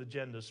people with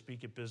agendas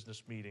speak at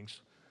business meetings.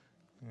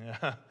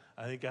 Yeah,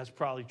 I think that's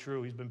probably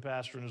true. He's been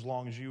pastoring as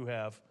long as you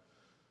have.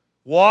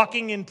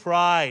 Walking in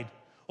pride.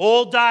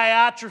 Old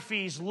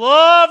Diotrephes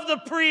loved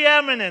the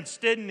preeminence,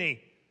 didn't he?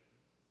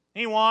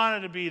 He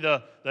wanted to be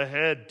the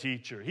head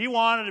teacher. He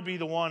wanted to be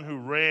the one who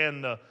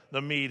ran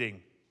the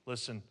meeting.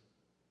 Listen,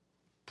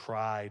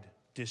 pride,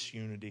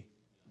 disunity.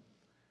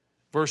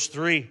 Verse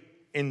 3,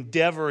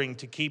 endeavoring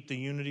to keep the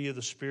unity of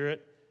the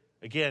Spirit.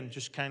 Again,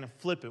 just kind of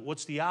flip it.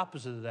 What's the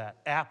opposite of that?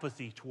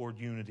 Apathy toward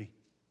unity.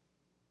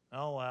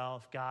 Oh, well,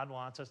 if God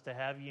wants us to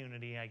have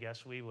unity, I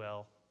guess we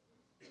will.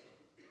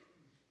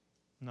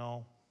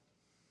 No.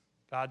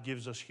 God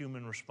gives us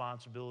human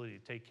responsibility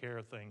to take care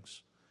of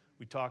things.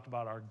 We talked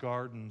about our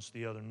gardens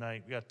the other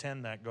night. We got to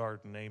tend that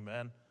garden,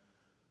 amen.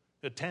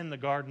 We got to tend the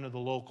garden of the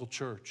local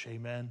church,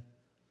 amen.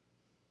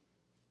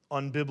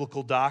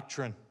 Unbiblical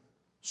doctrine.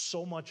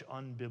 So much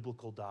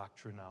unbiblical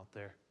doctrine out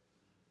there.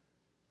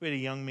 We had a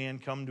young man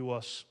come to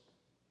us.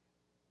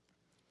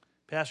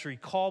 Pastor, he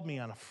called me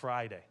on a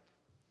Friday.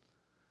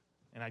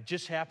 And I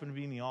just happened to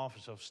be in the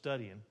office. I was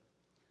studying.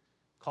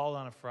 Called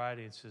on a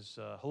Friday and says,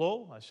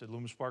 hello. I said,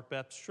 Loomis Park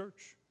Baptist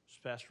Church. This is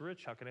Pastor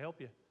Rich. How can I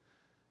help you?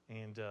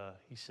 And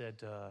he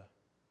said,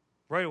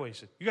 right away, he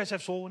said, you guys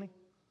have soul winning?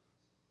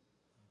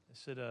 I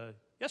said,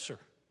 yes, sir.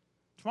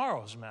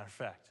 Tomorrow, as a matter of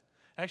fact.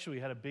 Actually,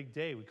 we had a big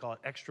day. We call it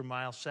Extra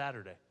Mile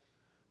Saturday.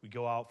 We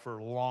go out for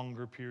a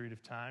longer period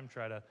of time,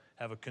 try to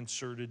have a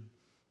concerted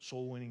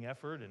soul-winning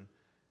effort. And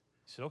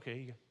he said,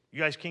 okay, you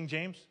guys King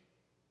James?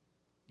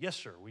 Yes,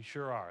 sir, we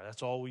sure are.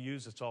 That's all we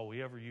use. That's all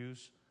we ever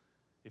use.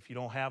 If you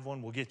don't have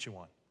one, we'll get you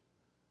one.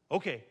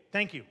 Okay,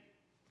 thank you.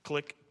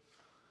 Click.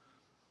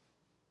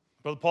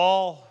 Brother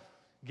Paul,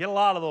 get a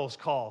lot of those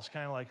calls.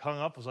 Kind of like hung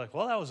up. Was like,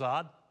 well, that was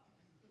odd.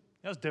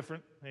 That was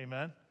different.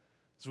 Amen.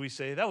 As we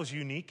say, that was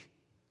unique.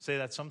 Say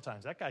that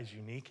sometimes. That guy's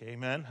unique.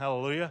 Amen.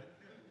 Hallelujah.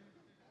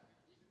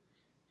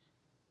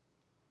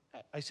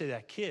 I say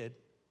that kid,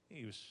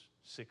 he was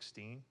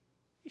 16.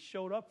 He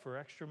showed up for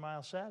Extra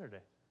Mile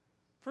Saturday.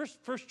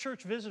 First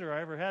church visitor I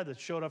ever had that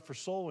showed up for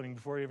soul winning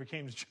before he ever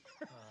came to church.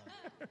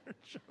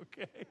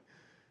 Okay.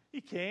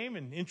 He came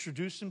and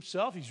introduced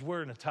himself. He's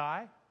wearing a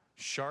tie.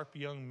 Sharp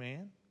young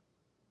man.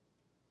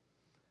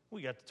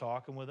 We got to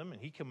talking with him,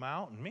 and he come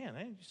out, and man,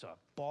 he's a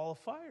ball of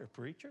fire,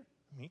 preacher.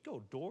 I mean, he'd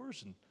go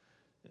doors and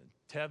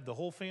have the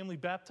whole family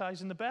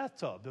baptized in the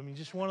bathtub. I mean,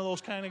 just one of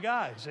those kind of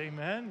guys,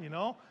 amen, you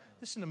know.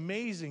 This is an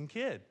amazing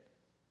kid.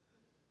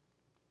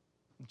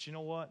 But you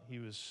know what? He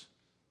was,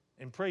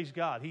 and praise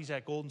God, he's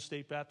at Golden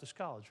State Baptist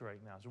College right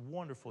now. He's a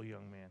wonderful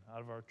young man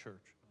out of our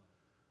church.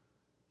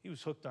 He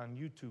was hooked on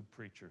YouTube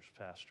preachers,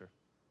 Pastor,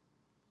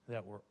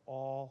 that were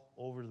all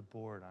over the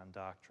board on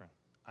doctrine.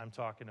 I'm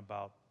talking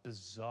about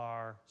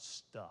bizarre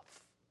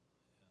stuff.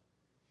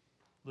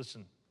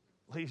 Listen,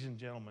 ladies and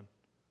gentlemen,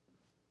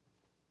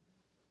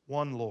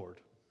 one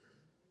Lord,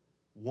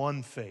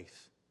 one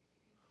faith,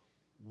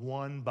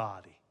 one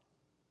body.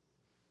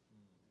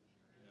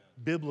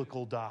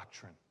 Biblical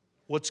doctrine.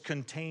 What's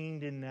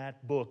contained in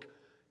that book,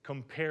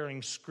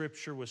 comparing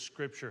Scripture with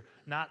Scripture.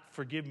 Not,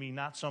 forgive me,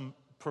 not some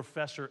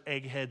Professor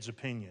Egghead's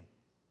opinion.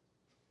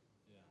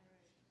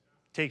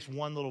 Takes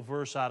one little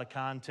verse out of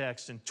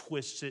context and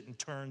twists it and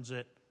turns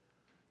it.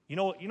 You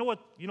know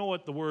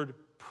what the word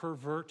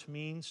pervert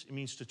means? It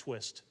means to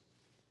twist,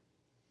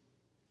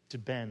 to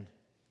bend.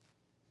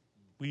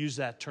 We use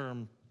that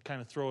term, kind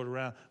of throw it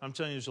around. I'm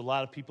telling you, there's a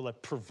lot of people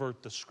that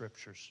pervert the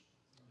Scriptures.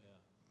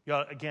 You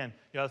got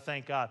to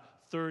thank God.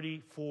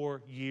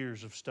 34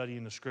 years of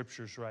studying the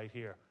Scriptures right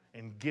here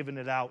and giving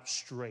it out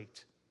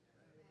straight.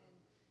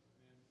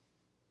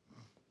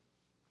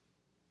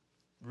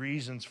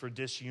 Reasons for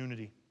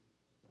disunity.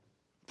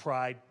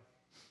 Pride.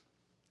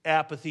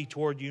 Apathy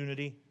toward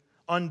unity.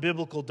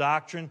 Unbiblical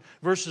doctrine.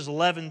 Verses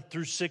 11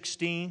 through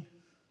 16.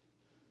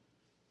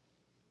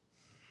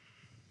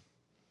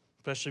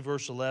 Especially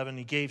verse 11.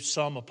 He gave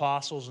some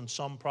apostles and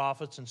some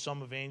prophets and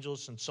some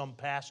evangelists and some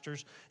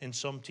pastors and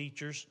some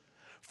teachers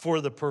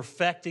for the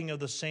perfecting of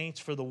the saints,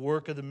 for the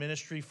work of the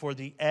ministry, for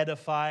the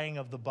edifying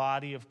of the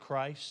body of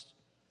Christ.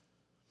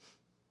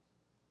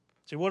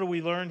 See, what do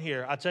we learn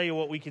here? I'll tell you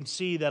what we can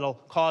see that'll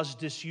cause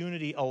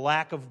disunity, a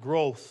lack of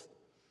growth.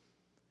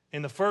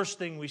 And the first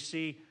thing we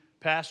see,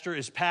 Pastor,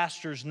 is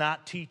pastors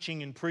not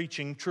teaching and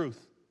preaching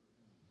truth.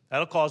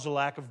 That'll cause a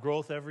lack of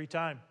growth every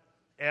time.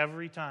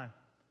 Every time.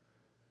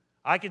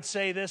 I could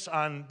say this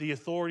on the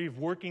authority of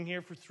working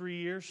here for 3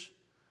 years.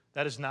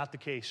 That is not the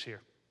case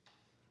here.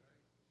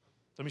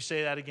 Let me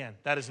say that again.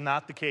 That is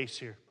not the case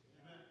here.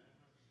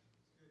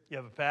 You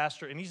have a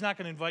pastor, and he's not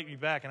going to invite me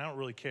back, and I don't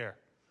really care.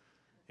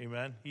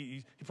 Amen.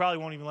 He probably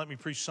won't even let me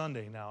preach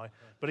Sunday now,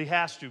 but he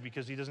has to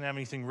because he doesn't have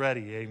anything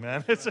ready.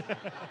 Amen. He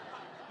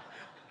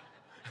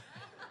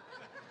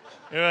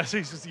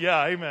says,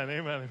 yeah,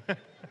 amen.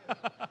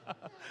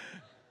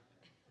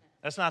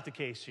 That's not the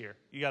case here.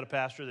 You got a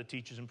pastor that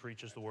teaches and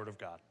preaches the Word of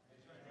God.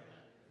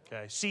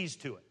 Okay, sees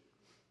to it.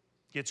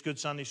 Gets good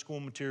Sunday school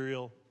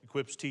material,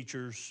 equips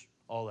teachers,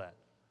 all that.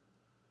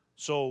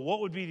 So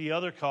what would be the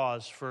other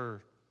cause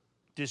for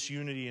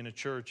disunity in a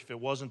church if it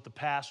wasn't the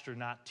pastor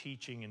not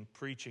teaching and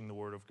preaching the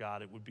Word of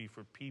God? It would be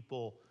for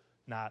people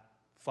not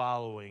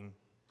following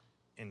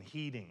and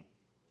heeding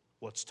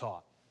what's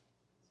taught.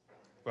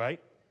 Right?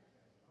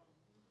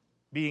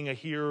 Being a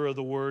hearer of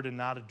the Word and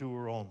not a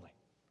doer only.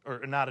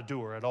 or not a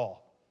doer at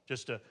all.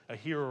 Just a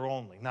hearer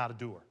only, not a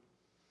doer.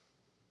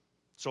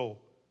 So,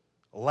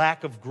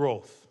 lack of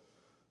growth.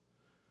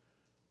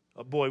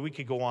 Boy, we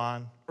could go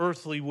on.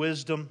 Earthly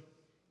wisdom.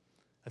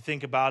 I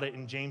think about it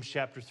in James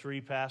chapter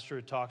 3, Pastor.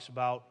 It talks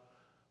about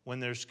when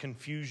there's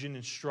confusion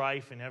and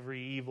strife and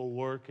every evil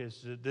work,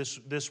 is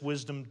this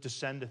wisdom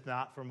descendeth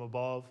not from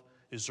above,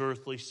 is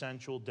earthly,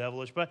 sensual,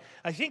 devilish. But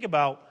I think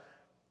about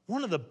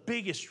one of the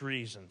biggest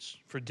reasons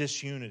for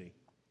disunity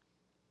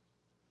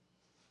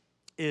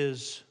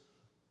is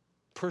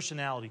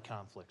personality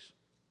conflicts.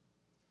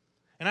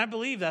 And I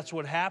believe that's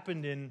what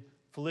happened in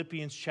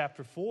Philippians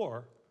chapter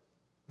 4,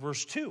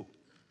 verse 2.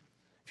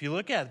 If you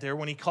look at it there,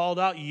 when he called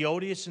out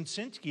Euodias and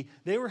Syntyche,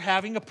 they were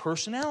having a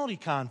personality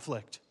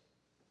conflict.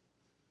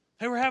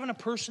 They were having a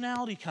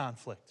personality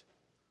conflict.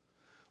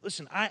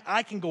 Listen,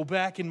 I can go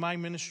back in my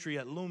ministry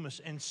at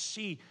Loomis and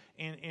see,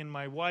 and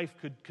my wife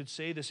could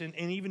say this, and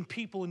even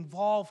people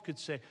involved could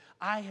say,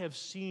 I have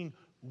seen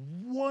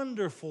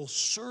wonderful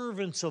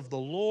servants of the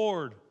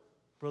Lord,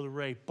 Brother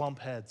Ray, bump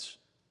heads.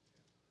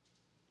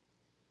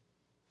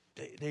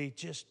 They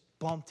just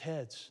bumped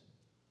heads.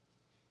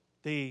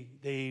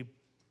 They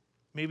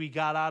maybe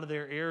got out of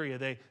their area.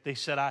 They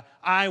said,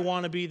 I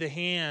want to be the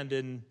hand,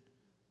 and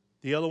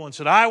the other one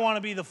said, I want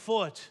to be the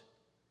foot,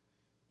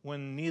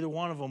 when neither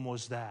one of them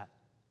was that.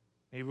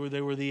 Maybe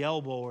they were the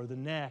elbow or the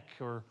neck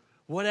or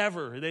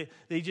whatever.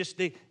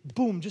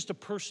 Boom, just a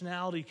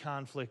personality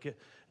conflict.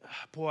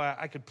 Boy,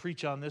 I could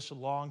preach on this a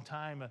long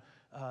time.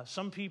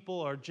 Some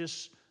people are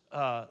just,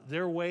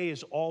 their way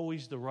is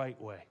always the right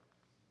way,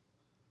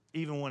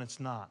 even when it's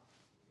not.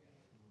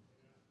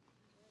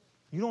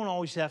 You don't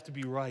always have to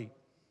be right,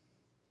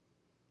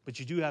 but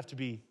you do have to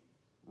be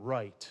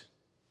right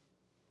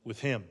with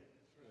Him.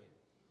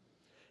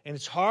 And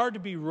it's hard to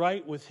be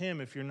right with Him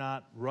if you're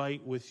not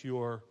right with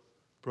your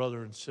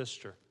brother and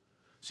sister.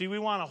 See, we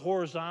want a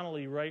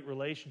horizontally right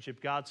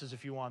relationship. God says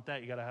if you want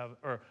that, you got to have,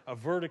 or a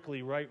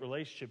vertically right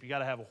relationship, you got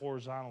to have a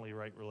horizontally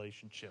right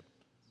relationship.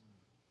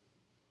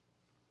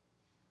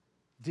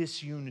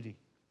 Disunity.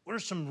 What are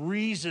some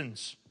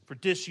reasons for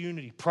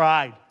disunity?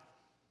 Pride.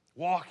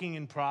 Walking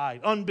in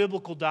pride.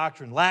 Unbiblical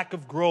doctrine. Lack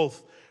of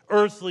growth.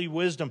 Earthly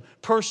wisdom.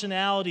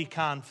 Personality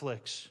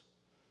conflicts.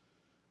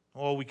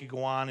 Oh, we could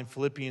go on in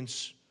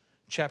Philippians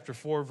chapter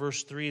 4,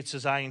 verse 3, it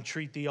says, I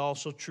entreat thee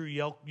also, true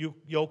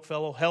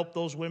yokefellow, help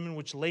those women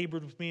which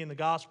labored with me in the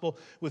gospel,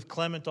 with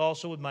Clement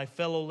also, with my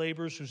fellow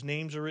laborers whose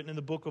names are written in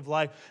the book of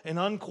life. An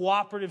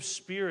uncooperative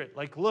spirit.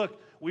 Like,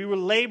 look, we were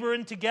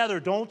laboring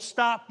together. Don't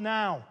stop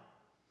now.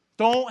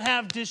 Don't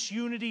have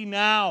disunity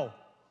now.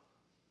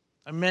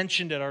 I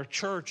mentioned at our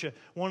church,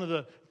 one of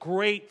the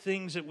great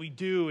things that we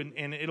do,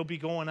 and it'll be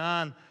going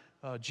on,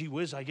 gee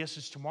whiz, I guess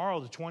it's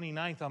tomorrow, the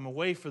 29th. I'm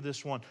away for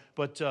this one.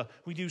 But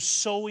we do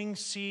sowing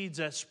seeds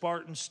at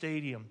Spartan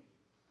Stadium.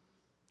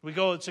 We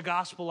go, it's a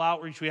gospel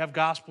outreach. We have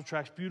gospel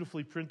tracts,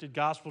 beautifully printed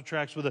gospel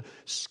tracts with a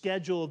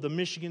schedule of the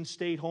Michigan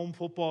State home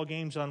football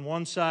games on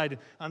one side.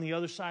 On the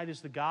other side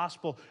is the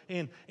gospel.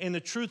 And the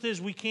truth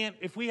is, we can't,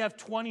 if we have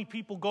 20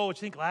 people go, I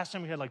think last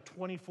time we had like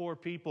 24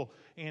 people.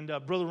 And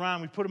Brother Ron,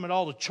 we put them at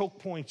all the choke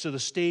points of the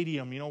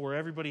stadium, where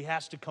everybody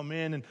has to come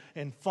in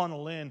and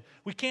funnel in.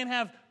 We can't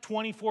have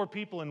 24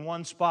 people in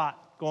one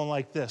spot going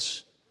like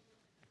this.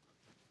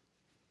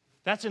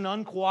 That's an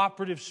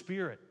uncooperative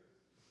spirit.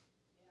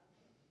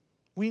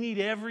 We need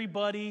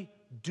everybody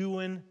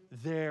doing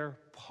their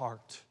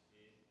part.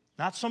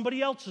 Not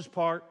somebody else's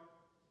part,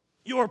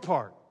 your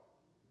part.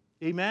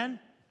 Amen?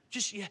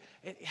 Just you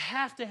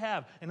have to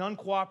have an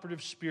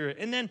uncooperative spirit.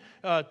 And then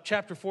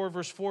chapter 4,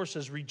 verse 4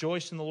 says,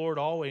 rejoice in the Lord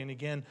always. And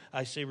again,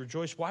 I say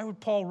rejoice. Why would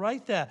Paul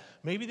write that?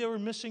 Maybe they were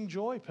missing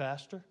joy,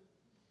 Pastor.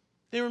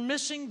 They were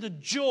missing the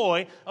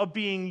joy of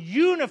being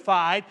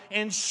unified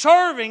and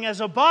serving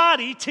as a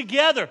body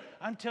together.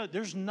 I'm telling you,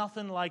 there's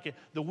nothing like it.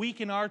 The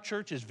week in our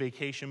church is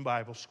Vacation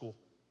Bible School.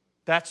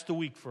 That's the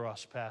week for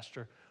us,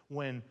 Pastor,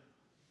 when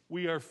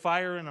we are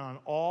firing on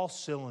all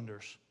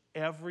cylinders.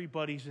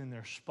 Everybody's in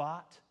their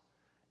spot.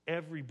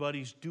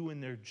 Everybody's doing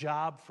their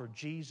job for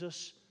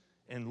Jesus.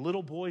 And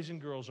little boys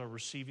and girls are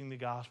receiving the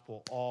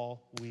gospel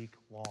all week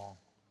long.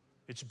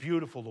 It's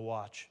beautiful to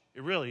watch.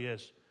 It really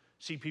is.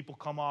 See people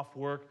come off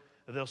work.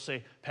 They'll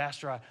say,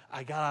 Pastor,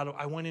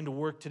 I went into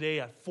work today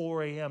at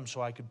 4 a.m.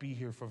 so I could be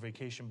here for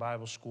Vacation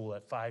Bible School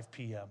at 5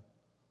 p.m.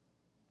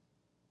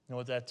 You know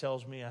what that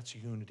tells me? That's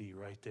unity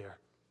right there.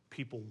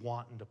 People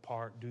wanting to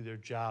do their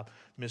job,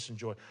 missing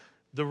joy.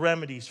 The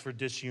remedies for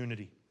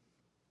disunity.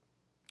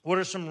 What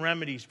are some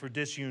remedies for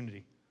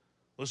disunity?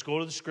 Let's go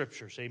to the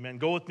Scriptures. Amen.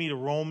 Go with me to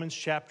Romans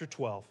chapter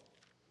 12.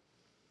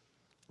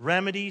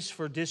 Remedies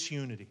for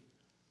disunity.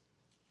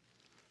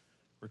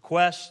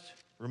 Request,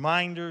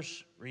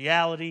 reminders,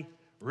 reality,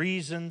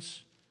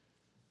 reasons,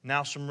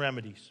 now some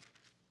remedies.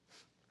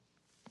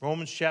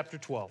 Romans chapter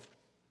 12.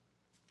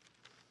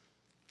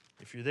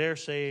 If you're there,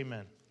 say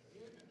amen.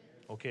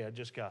 Okay, I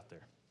just got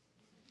there.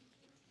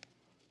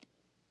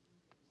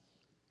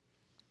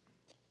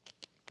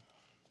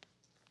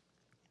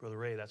 Brother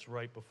Ray, that's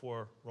right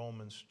before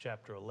Romans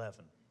chapter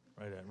 11.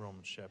 Right at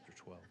Romans chapter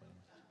 12.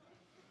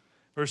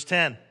 Verse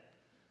 10.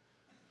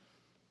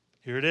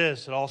 Here it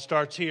is. It all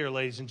starts here,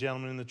 ladies and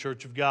gentlemen, in the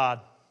church of God.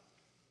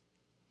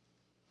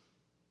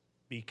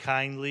 Be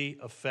kindly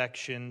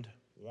affectioned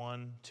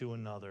one to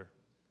another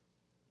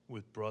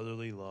with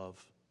brotherly love,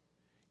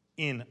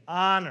 in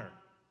honor,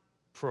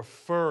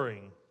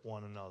 preferring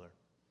one another.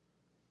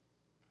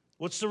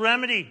 What's the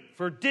remedy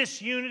for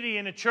disunity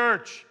in a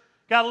church?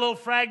 Got a little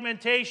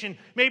fragmentation.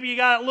 Maybe you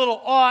got a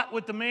little ought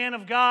with the man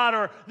of God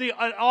or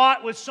an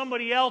ought with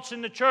somebody else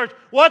in the church.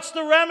 What's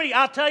the remedy?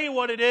 I'll tell you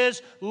what it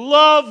is.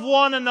 Love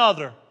one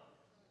another.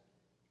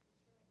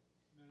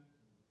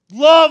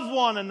 Love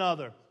one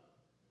another.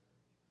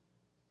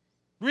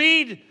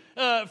 Read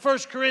 1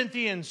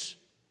 Corinthians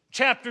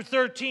chapter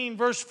 13,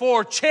 verse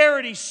 4.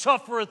 Charity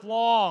suffereth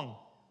long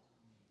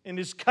and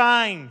is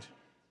kind.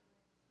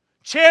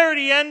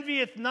 Charity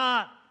envieth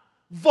not,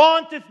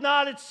 vaunteth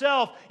not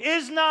itself,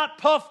 is not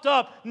puffed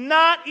up,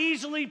 not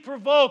easily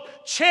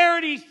provoked.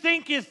 Charity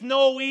thinketh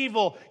no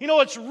evil. You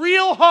know, it's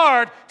real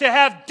hard to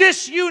have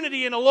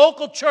disunity in a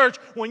local church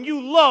when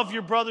you love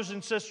your brothers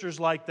and sisters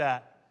like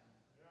that.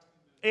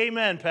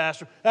 Amen,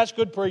 Pastor. That's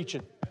good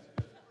preaching.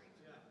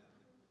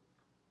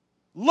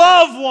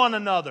 Love one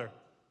another.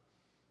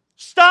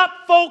 Stop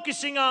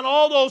focusing on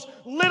all those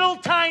little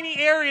tiny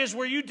areas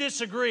where you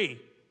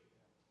disagree.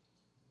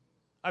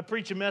 I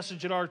preach a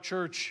message at our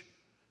church.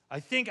 I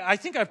think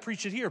I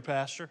preached it here,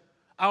 Pastor,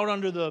 out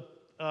under the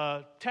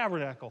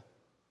tabernacle,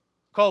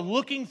 called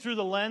Looking Through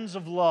the Lens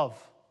of Love.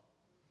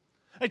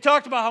 I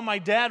talked about how my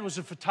dad was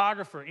a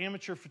photographer,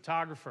 amateur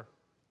photographer.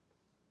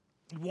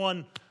 He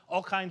won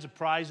all kinds of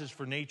prizes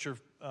for nature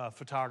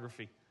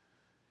photography.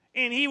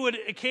 And he would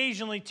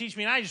occasionally teach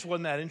me, and I just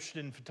wasn't that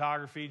interested in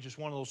photography, just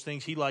one of those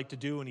things he liked to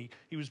do, and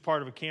he was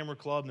part of a camera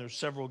club, and there's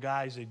several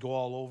guys, they'd go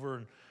all over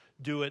and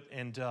do it.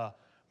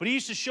 But he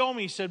used to show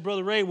me, he said,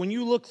 Brother Ray, when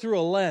you look through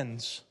a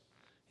lens,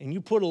 and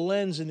you put a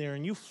lens in there,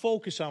 and you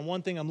focus on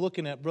one thing, I'm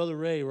looking at Brother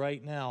Ray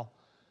right now.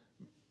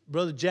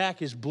 Brother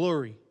Jack is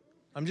blurry.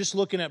 I'm just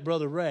looking at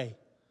Brother Ray.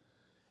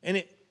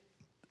 And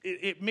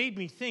it made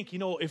me think, you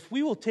know, if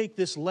we will take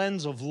this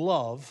lens of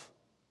love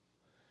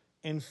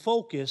and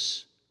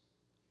focus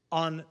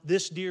on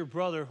this dear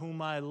brother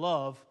whom I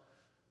love,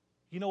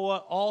 you know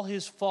what? All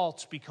his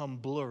faults become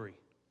blurry.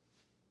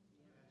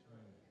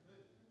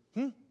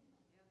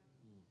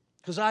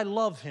 Because I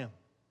love him.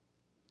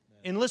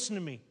 And listen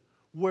to me.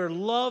 Where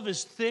love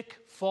is thick,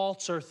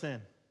 faults are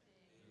thin.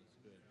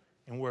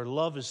 And where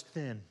love is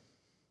thin,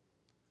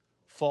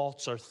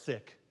 faults are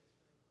thick.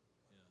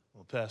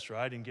 Well, Pastor,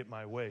 I didn't get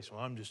my way, so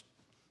I'm just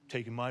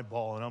taking my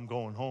ball and I'm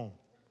going home.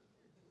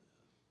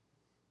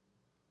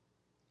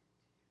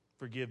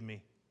 Forgive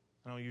me.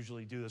 I don't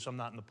usually do this. I'm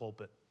not in the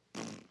pulpit.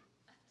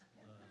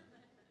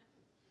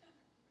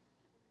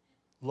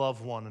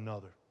 Love one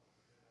another.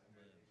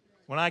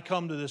 When I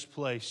come to this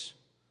place,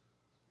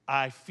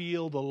 I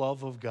feel the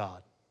love of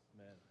God.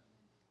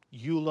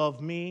 You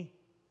love me,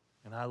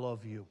 and I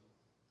love you.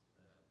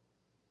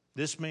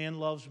 This man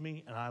loves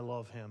me, and I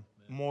love him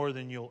more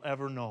than you'll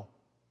ever know.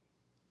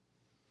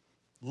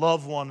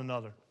 Love one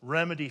another.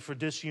 Remedy for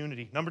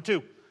disunity. Number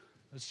 2.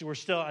 Let's see.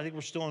 I think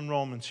we're still in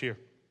Romans here.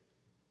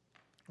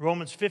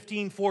 Romans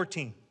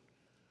 15:14.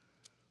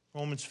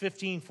 Romans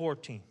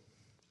 15:14.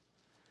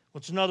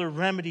 What's another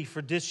remedy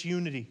for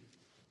disunity?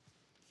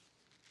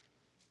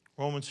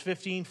 Romans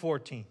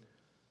 15:14.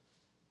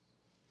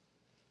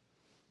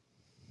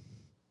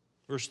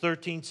 Verse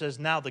 13 says,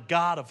 Now the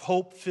God of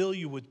hope fill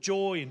you with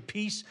joy and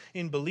peace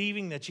in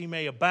believing, that ye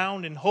may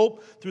abound in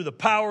hope through the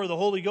power of the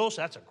Holy Ghost.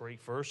 That's a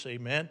great verse,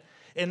 amen.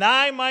 And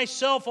I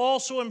myself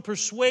also am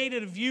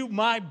persuaded of you,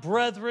 my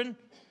brethren.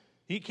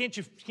 Can't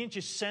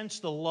you sense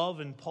the love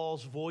in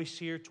Paul's voice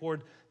here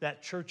toward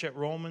that church at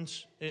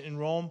in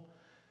Rome?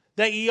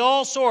 That ye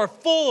also are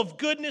full of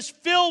goodness,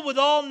 filled with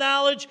all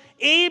knowledge,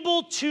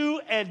 able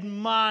to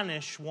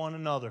admonish one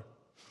another.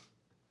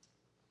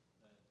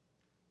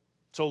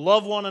 So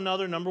love one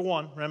another, number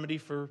 1, remedy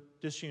for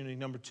disunity.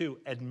 Number 2,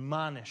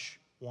 admonish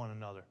one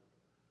another.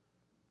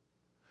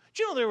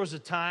 Do you know there was a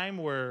time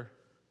where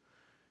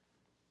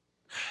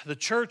the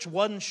church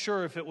wasn't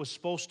sure if it was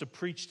supposed to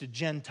preach to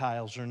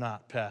Gentiles or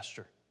not,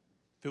 Pastor?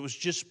 If it was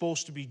just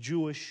supposed to be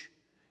Jewish.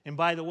 And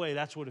by the way,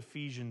 that's what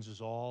Ephesians is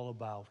all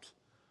about.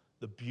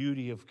 The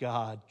beauty of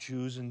God,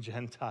 Jews and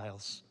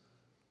Gentiles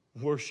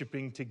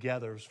worshiping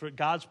together.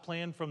 God's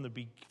plan from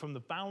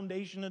the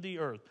foundation of the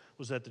earth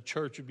was that the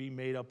church would be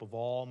made up of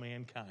all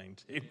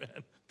mankind.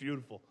 Amen.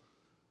 Beautiful.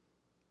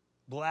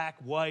 Black,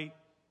 white,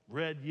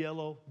 red,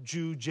 yellow,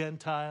 Jew,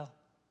 Gentile.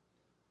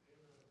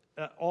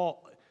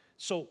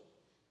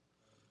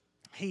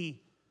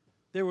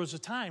 There was a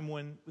time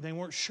when they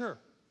weren't sure.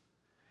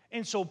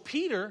 And so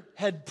Peter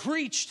had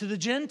preached to the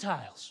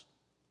Gentiles.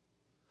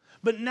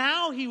 But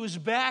now he was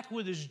back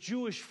with his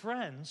Jewish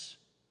friends,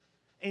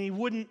 and he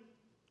wouldn't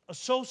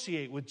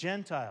associate with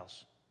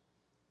Gentiles.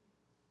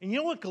 And you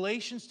know what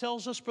Galatians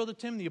tells us, Brother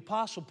Tim? The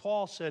Apostle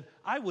Paul said,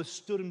 I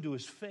withstood him to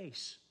his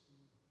face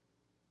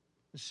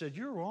and said,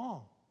 you're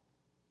wrong.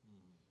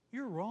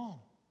 You're wrong.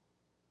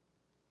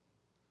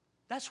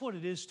 That's what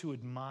it is to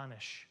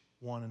admonish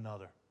one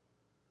another.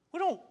 We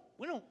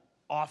don't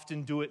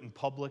often do it in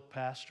public,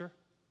 Pastor.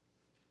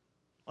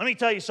 Let me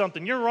tell you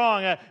something. You're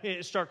wrong.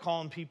 Start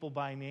calling people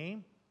by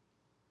name.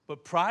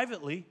 But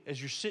privately,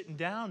 as you're sitting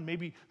down,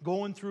 maybe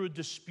going through a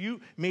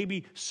dispute,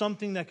 maybe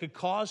something that could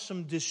cause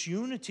some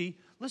disunity,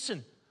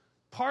 listen,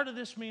 part of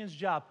this man's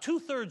job,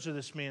 2/3 of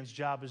this man's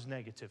job is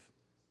negative.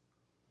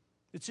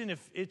 It's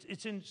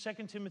in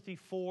 2 Timothy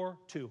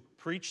 4:2.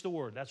 Preach the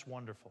word. That's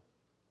wonderful.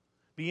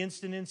 Be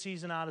instant in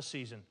season, out of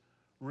season.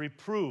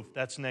 Reprove.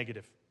 That's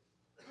negative.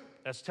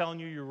 That's telling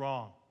you you're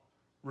wrong.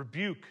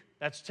 Rebuke.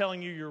 That's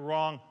telling you you're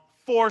wrong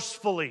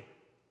forcefully.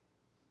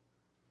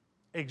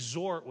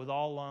 Exhort with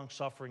all long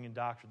suffering and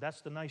doctrine.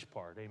 That's the nice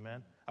part.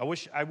 Amen. I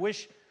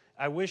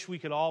wish we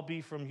could all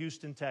be from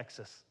Houston,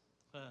 Texas,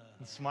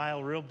 and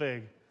smile real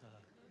big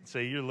and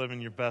say, "You're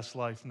living your best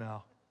life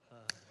now."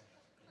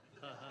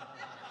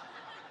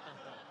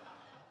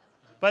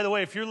 By the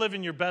way, if you're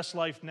living your best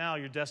life now,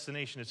 your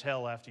destination is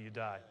hell after you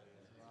die.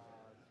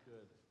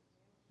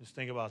 Just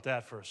think about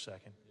that for a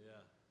second.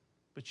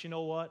 But you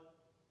know what?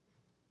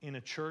 In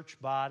a church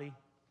body,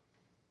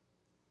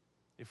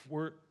 if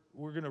we're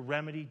going to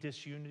remedy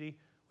disunity,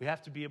 we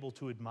have to be able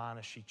to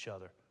admonish each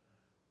other.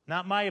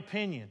 Not my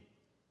opinion.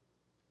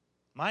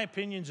 My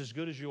opinion's as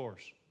good as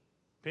yours.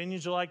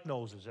 Opinions are like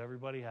noses.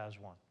 Everybody has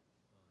one.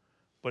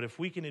 But if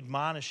we can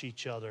admonish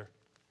each other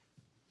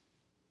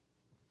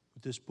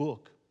with this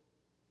book,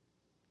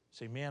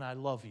 say, "Man, I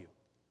love you.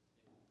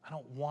 I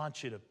don't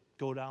want you to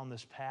go down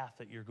this path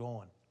that you're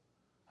going.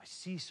 I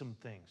see some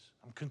things.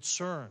 I'm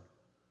concerned.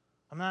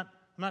 I'm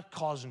not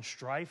causing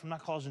strife. I'm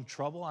not causing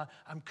trouble.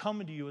 I'm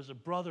coming to you as a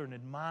brother and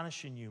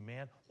admonishing you,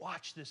 man.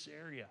 Watch this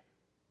area.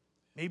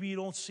 Maybe you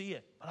don't see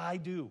it, but I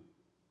do."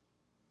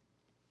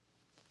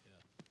 Yeah,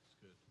 that's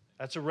good.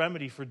 That's a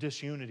remedy for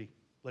disunity,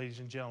 ladies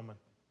and gentlemen.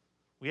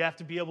 We have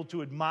to be able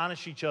to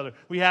admonish each other.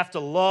 We have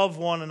to love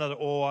one another.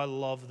 Oh, I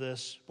love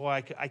this.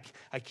 Boy,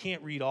 I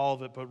can't read all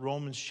of it, but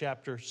Romans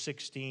chapter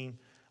 16,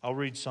 I'll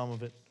read some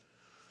of it.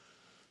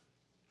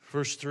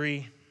 Verse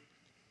 3.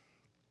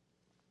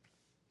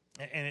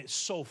 And it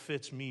so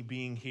fits me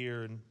being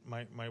here and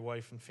my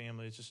wife and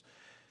family. It's just,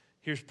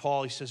 here's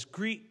Paul. He says,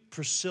 "Greet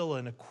Priscilla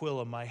and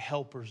Aquila, my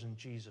helpers in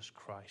Jesus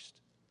Christ."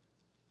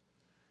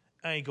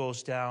 And he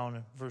goes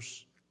down,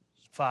 verse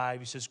 5.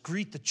 He says,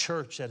 "Greet the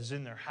church that is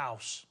in their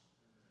house.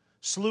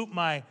 Salute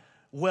my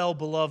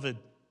well-beloved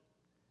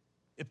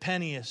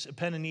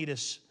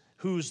Epaphras,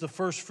 who's the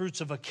first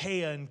fruits of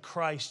Achaia in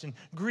Christ. And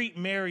greet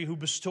Mary, who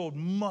bestowed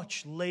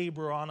much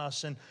labor on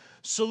us. And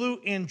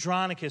salute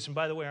Andronicus." And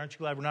by the way, aren't you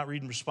glad we're not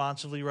reading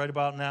responsively right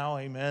about now?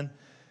 Amen.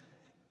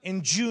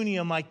 "And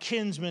Junia, my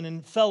kinsman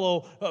and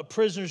fellow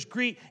prisoners.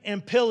 Greet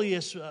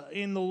Ampilius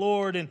in the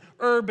Lord, and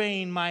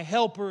Urbane, my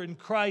helper in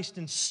Christ,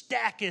 and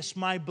Stachys,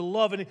 my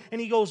beloved." And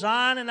he goes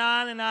on and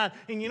on and on.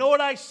 And you know what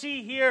I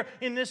see here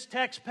in this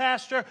text,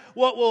 Pastor?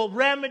 What will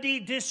remedy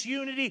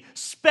disunity?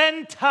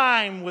 Spend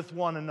time with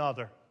one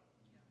another.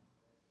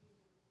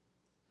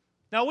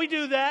 Now, we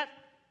do that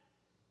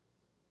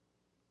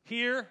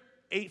here,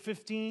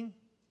 8:15,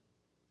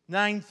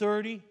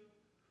 9:30,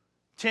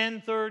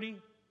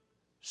 10:30,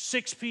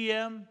 6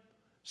 p.m.,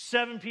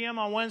 7 p.m.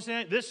 on Wednesday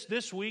night.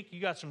 This week, you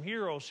got some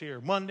heroes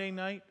here. Monday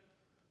night,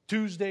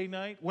 Tuesday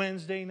night,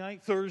 Wednesday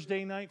night,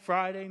 Thursday night,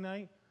 Friday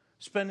night,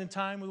 spending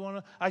time with one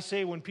another. I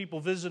say when people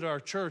visit our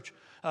church,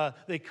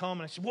 they come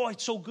and I say, "Boy,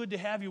 it's so good to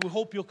have you. We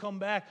hope you'll come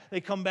back."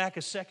 They come back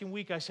a second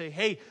week. I say,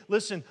 "Hey,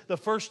 listen, the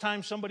first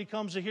time somebody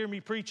comes to hear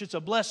me preach, it's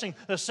a blessing.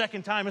 The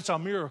second time, it's a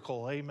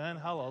miracle." Amen.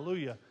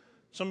 Hallelujah.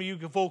 Some of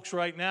you folks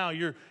right now,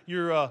 you've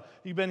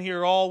been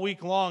here all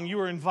week long. You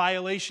are in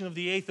violation of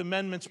the 8th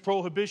Amendment's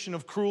prohibition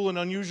of cruel and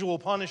unusual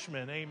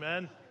punishment.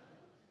 Amen.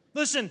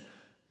 Listen,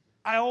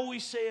 I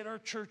always say at our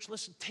church,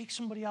 listen, take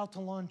somebody out to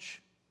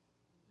lunch.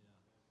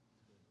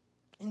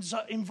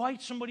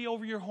 Invite somebody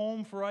over your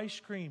home for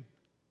ice cream.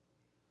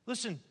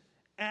 Listen,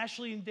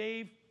 Ashley and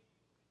Dave,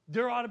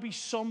 there ought to be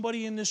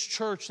somebody in this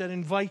church that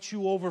invites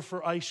you over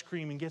for ice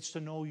cream and gets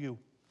to know you.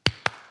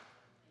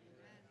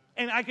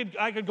 And I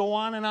could go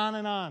on and on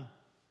and on.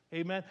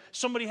 Amen.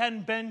 Somebody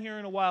hadn't been here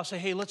in a while. Say,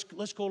 "Hey, let's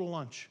go to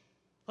lunch.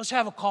 Let's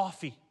have a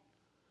coffee.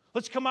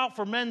 Let's come out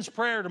for men's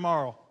prayer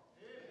tomorrow."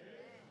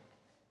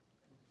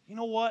 You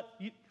know what?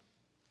 You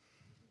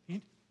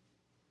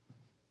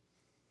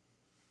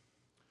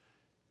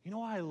know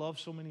why I love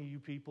so many of you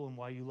people and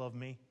why you love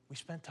me? We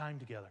spent time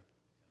together.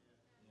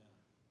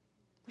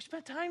 We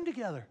spent time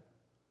together.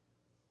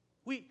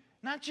 We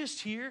not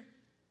just here.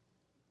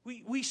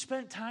 We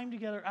spent time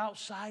together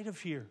outside of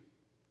here,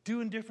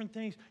 doing different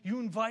things. You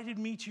invited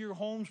me to your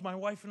homes, my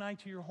wife and I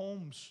to your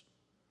homes.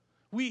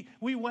 We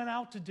went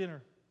out to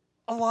dinner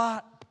a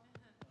lot.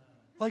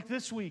 Like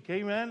this week,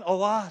 amen? A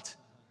lot.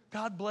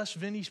 God bless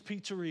Vinny's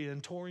Pizzeria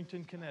in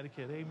Torrington,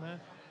 Connecticut,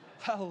 amen?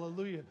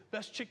 Hallelujah.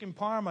 Best chicken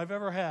parm I've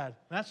ever had.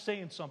 That's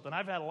saying something.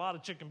 I've had a lot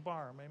of chicken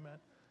parm, amen?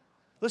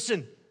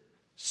 Listen,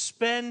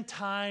 spend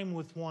time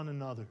with one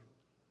another.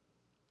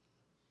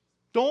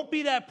 Don't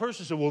be that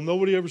person who says, "Well,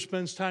 nobody ever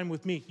spends time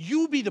with me."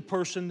 You be the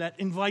person that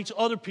invites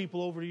other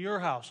people over to your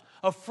house.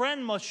 A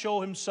friend must show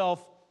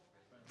himself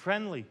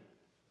friendly.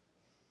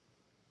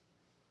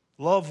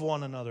 Love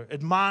one another.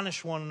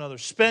 Admonish one another.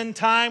 Spend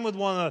time with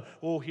one another.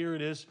 Oh, here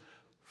it is.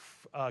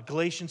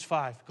 Galatians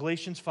 5.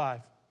 Galatians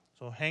 5.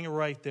 So hang it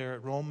right there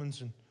at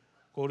Romans and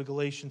go to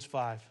Galatians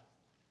 5.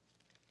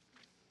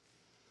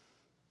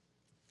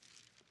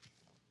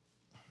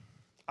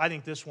 I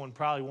think this one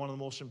probably one of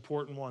the most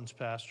important ones,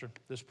 Pastor,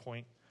 at this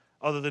point,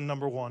 other than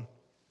number 1.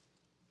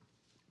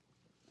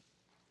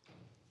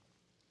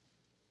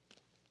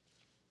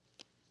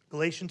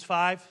 Galatians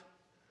 5,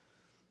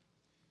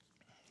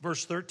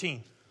 verse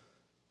 13.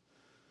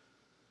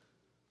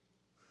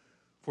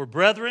 For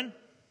brethren,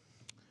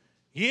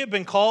 ye have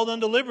been called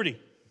unto liberty.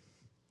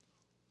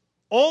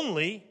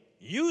 Only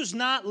use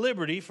not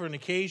liberty for an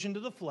occasion to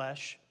the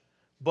flesh,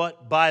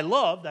 but by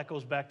love, that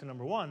goes back to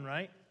number 1,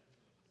 right?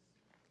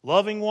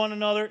 Loving one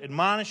another,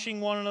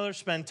 admonishing one another,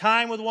 spend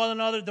time with one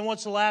another. Then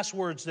what's the last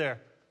words there?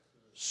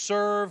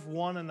 Serve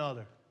one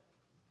another.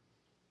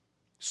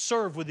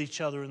 Serve with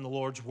each other in the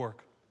Lord's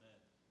work.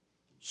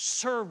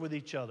 Serve with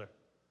each other.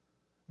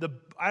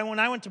 When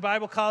I went to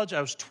Bible college,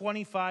 I was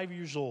 25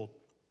 years old.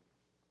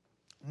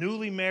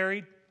 Newly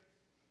married.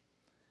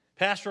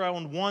 Pastor, I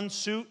owned one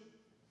suit.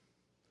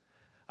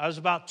 I was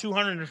about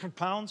 200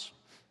 pounds.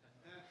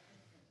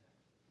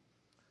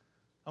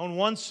 I owned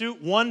one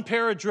suit, one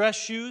pair of dress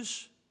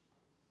shoes,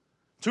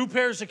 2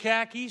 pairs of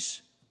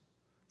khakis,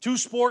 2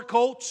 sport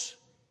coats,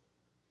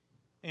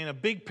 and a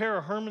big pair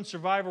of Herman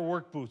Survivor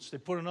work boots. They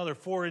put another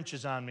 4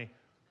 inches on me,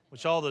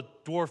 which all the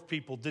dwarf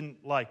people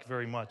didn't like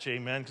very much,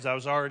 amen, because I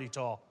was already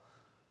tall.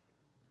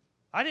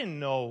 I didn't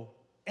know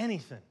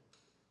anything.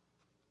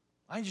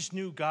 I just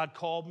knew God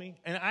called me.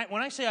 And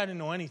when I say I didn't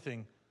know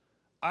anything,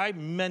 I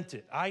meant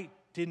it. I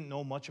didn't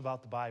know much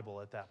about the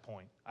Bible at that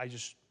point. I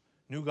just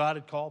knew God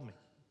had called me.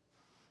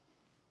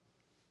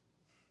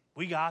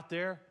 We got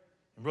there,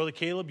 and Brother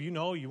Caleb,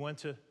 you went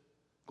to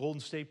Golden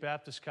State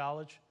Baptist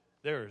College.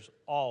 There's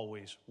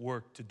always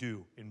work to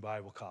do in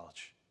Bible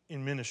college,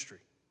 in ministry,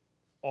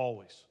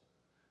 always.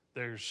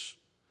 There's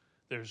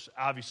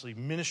obviously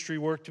ministry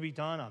work to be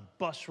done on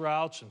bus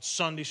routes and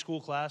Sunday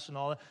school class and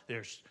all that.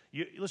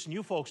 Listen,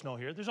 you folks know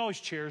here, there's always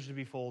chairs to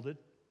be folded.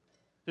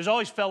 There's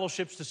always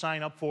fellowships to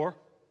sign up for.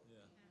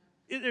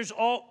 Yeah. There's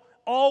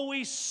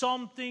always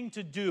something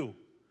to do.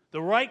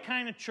 The right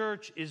kind of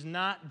church is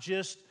not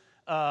just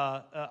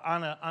on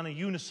a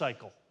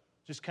unicycle,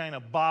 just kind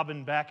of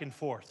bobbing back and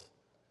forth.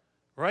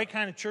 The right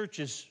kind of church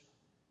is,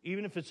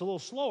 even if it's a little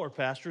slower,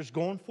 Pastor, is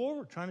going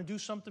forward, trying to do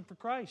something for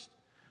Christ.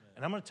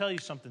 And I'm going to tell you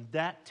something,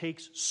 that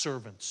takes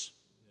servants.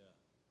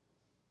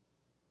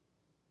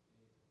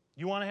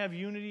 You want to have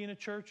unity in a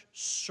church?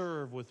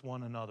 Serve with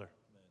one another.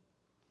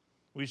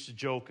 We used to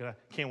joke, and I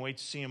can't wait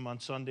to see him on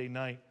Sunday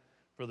night.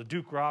 Brother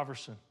Duke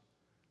Robertson.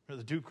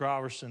 Brother Duke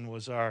Robertson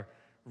was our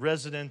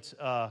resident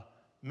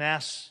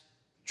mass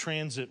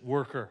transit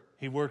worker.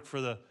 He worked for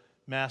the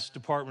Mass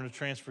Department of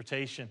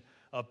Transportation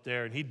up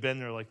there, and he'd been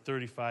there like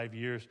 35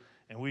 years.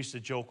 And we used to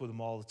joke with him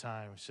all the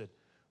time.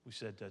 We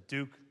said,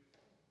 Duke,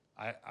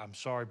 I'm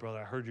sorry, brother.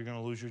 I heard you're going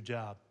to lose your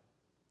job.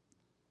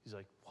 He's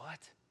like, what?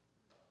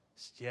 I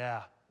said,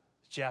 yeah,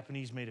 the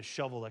Japanese made a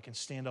shovel that can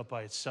stand up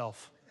by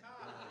itself.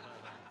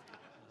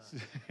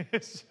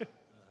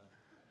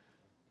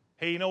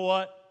 Hey, you know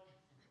what?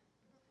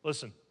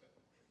 Listen.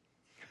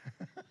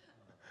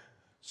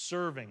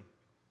 Serving.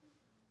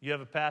 You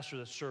have a pastor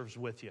that serves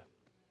with you.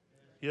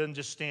 He doesn't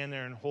just stand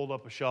there and hold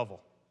up a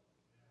shovel.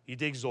 He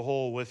digs the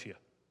hole with you.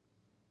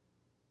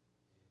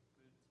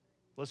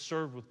 Let's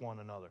serve with one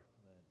another.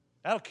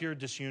 That'll cure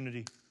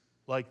disunity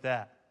like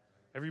that.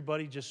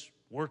 Everybody just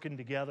working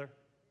together,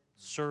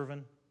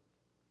 serving.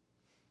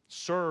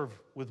 Serve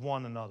with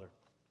one another.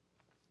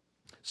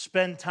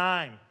 Spend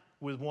time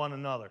with one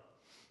another.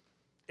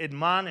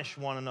 Admonish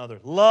one another.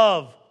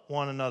 Love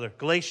one another.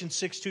 Galatians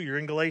 6:2. You're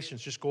in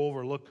Galatians. Just go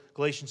over, look.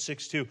 Galatians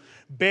 6:2.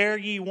 Bear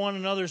ye one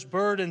another's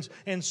burdens,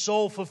 and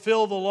so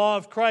fulfill the law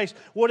of Christ.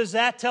 What does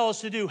that tell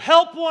us to do?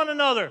 Help one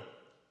another.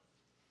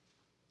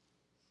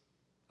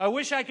 I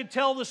wish I could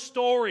tell the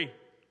story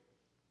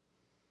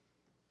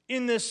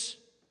in this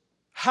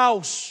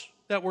house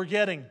that we're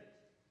getting.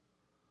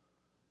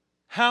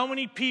 How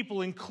many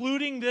people,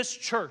 including this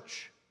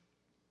church,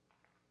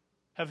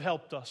 have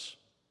helped us?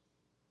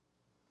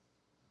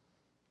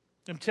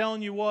 I'm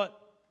telling you what,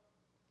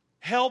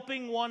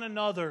 helping one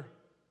another,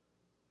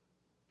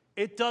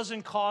 it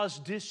doesn't cause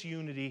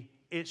disunity,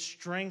 it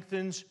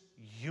strengthens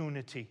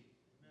unity.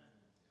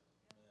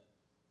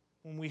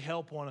 When we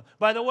help one another.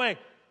 By the way,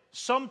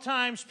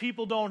 sometimes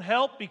people don't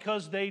help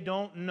because they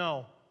don't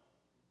know.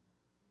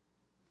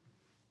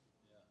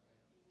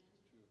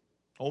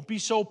 Don't be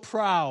so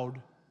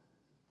proud.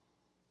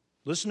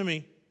 Listen to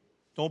me.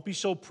 Don't be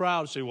so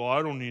proud to say, well,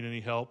 I don't need any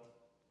help.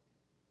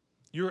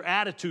 Your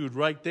attitude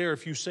right there,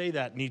 if you say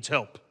that, needs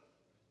help.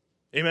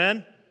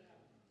 Amen?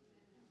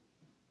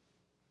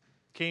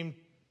 Came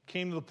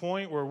to the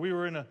point where we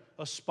were in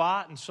a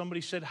spot and somebody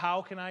said,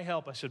 how can I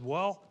help? I said,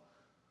 well,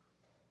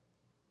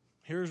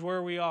 here's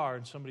where we are.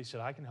 And somebody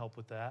said, I can help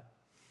with that.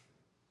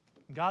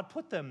 And God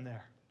put them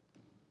there.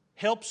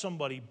 Help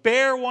somebody.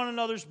 Bear one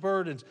another's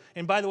burdens.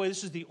 And by the way,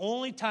 this is the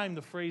only time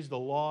the phrase the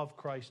law of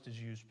Christ is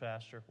used,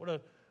 Pastor. What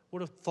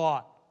a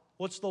thought.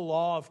 What's the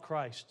law of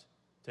Christ?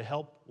 To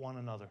help one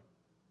another.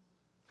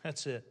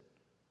 That's it.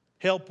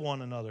 Help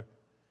one another.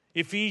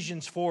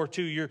 Ephesians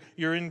 4:2.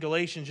 You're in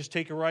Galatians. Just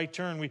take a right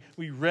turn.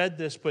 We read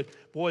this, but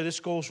boy,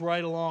 this goes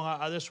right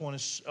along. This one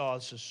is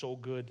this is so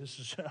good.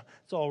 It's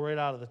all right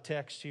out of the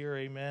text here.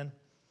 Amen.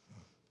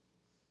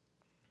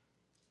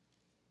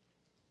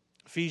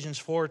 Ephesians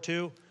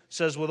 4:2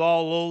 says, with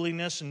all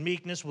lowliness and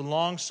meekness, with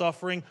long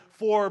suffering,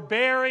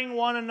 forbearing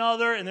one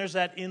another, and there's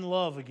that in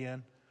love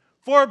again.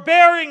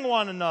 Forbearing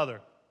one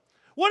another.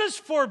 What does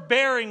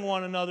forbearing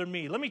one another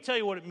mean? Let me tell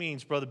you what it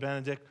means, Brother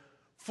Benedict.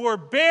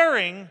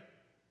 Forbearing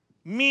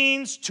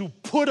means to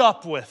put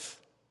up with.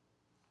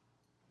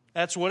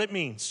 That's what it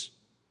means.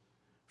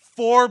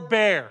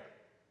 Forbear.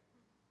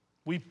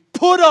 We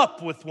put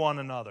up with one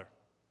another.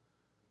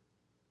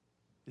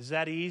 Is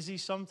that easy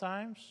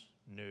sometimes?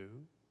 No.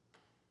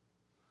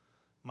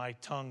 My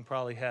tongue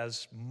probably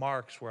has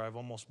marks where I've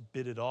almost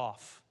bit it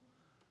off.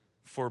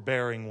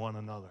 Forbearing one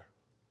another.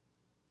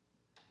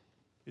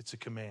 It's a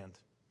command.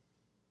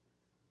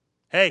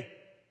 Hey,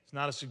 it's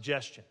not a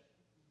suggestion.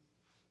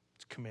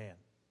 It's a command.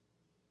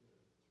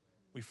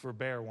 We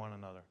forbear one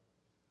another.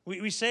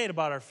 We say it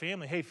about our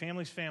family. Hey,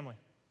 family's family.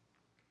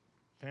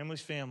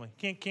 Family's family.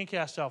 Can't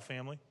cast out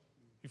family.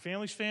 Your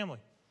family's family.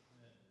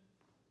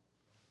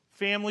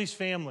 Family's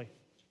family.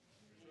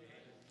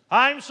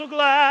 I'm so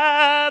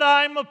glad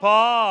I'm a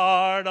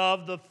part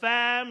of the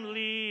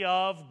family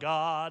of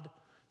God.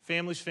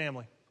 Family's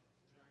family.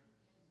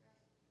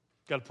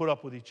 Got to put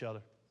up with each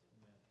other.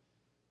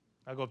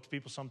 I go up to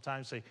people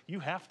sometimes and say, you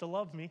have to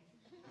love me.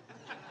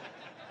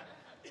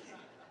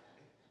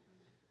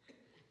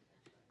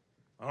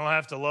 I don't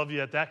have to love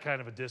you at that kind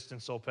of a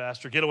distance, oh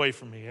Pastor. Get away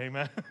from me,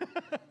 amen.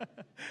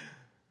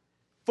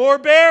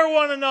 Forbear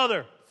one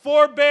another.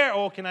 Forbear.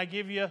 Oh, can I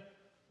give you?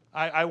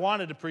 I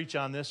wanted to preach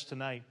on this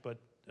tonight, but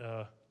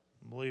I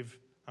believe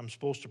I'm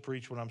supposed to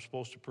preach what I'm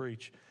supposed to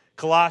preach.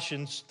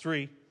 Colossians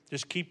 3.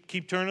 Just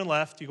keep turning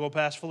left. You go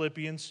past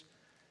Philippians,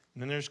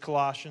 and then there's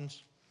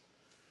Colossians.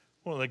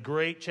 One of the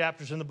great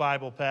chapters in the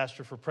Bible,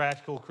 Pastor, for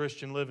practical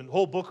Christian living. The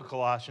whole book of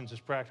Colossians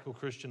is practical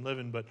Christian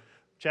living, but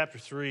chapter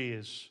 3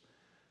 is,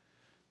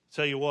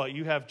 tell you what,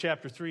 you have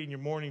chapter 3 in your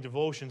morning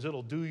devotions,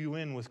 it'll do you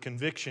in with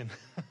conviction.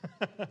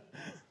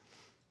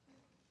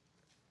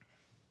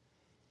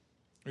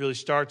 Really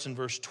starts in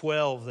verse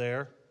 12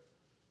 there.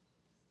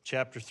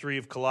 Chapter 3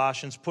 of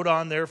Colossians. Put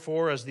on,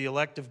 therefore, as the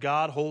elect of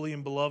God, holy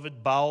and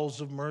beloved, bowels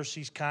of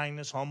mercies,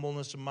 kindness,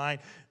 humbleness of mind,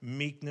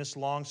 meekness,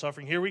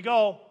 long-suffering. Here we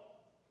go.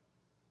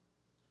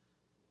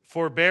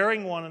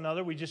 Forbearing one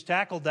another. We just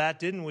tackled that,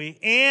 didn't we?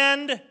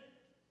 And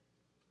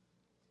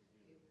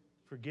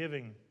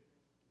forgiving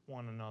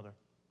one another.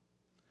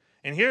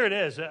 And here it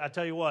is. I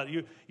tell you what,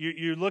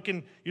 you're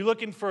looking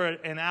for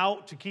an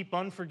out to keep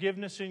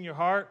unforgiveness in your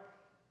heart.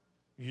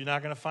 You're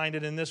not going to find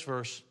it in this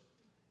verse.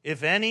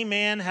 If any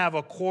man have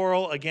a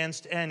quarrel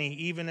against any,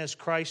 even as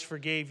Christ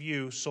forgave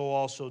you, so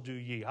also do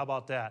ye. How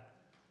about that?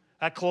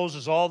 That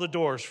closes all the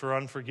doors for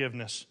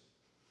unforgiveness.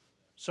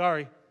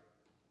 Sorry.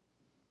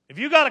 If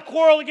you got a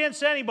quarrel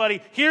against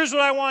anybody, here's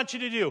what I want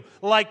you to do.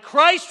 Like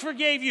Christ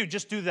forgave you,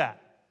 just do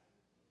that.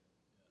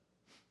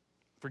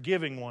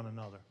 Forgiving one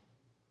another.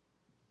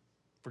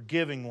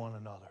 Forgiving one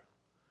another.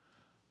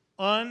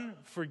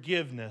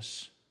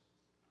 Unforgiveness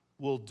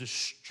will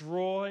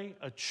destroy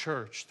a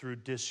church through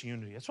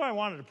disunity. That's what I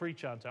wanted to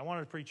preach on today. I wanted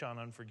to preach on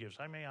unforgiveness.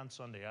 I may on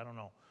Sunday. I don't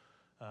know.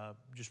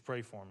 Just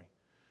pray for me.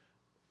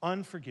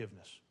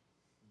 Unforgiveness.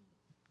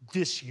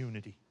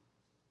 Disunity.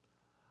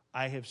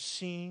 I have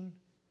seen,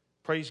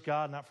 praise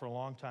God, not for a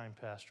long time,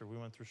 Pastor. We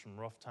went through some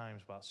rough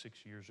times about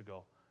 6 years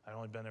ago. I'd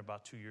only been there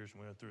about 2 years, and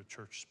we went through a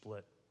church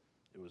split.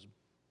 It was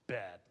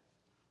bad.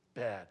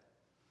 Bad.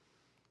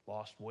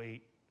 Lost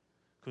weight.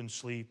 Couldn't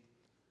sleep.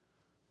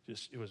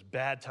 It was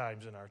bad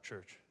times in our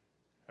church.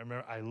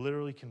 I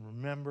literally can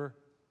remember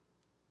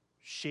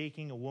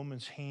shaking a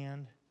woman's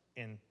hand,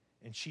 and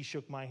she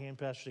shook my hand,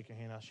 Pastor, shake your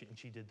hand out, and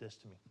she did this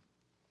to me.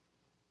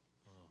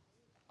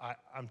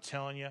 I'm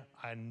telling you,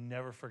 I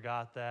never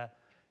forgot that.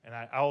 And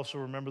I also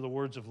remember the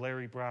words of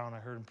Larry Brown. I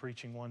heard him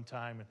preaching one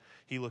time, and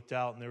he looked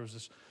out, and there was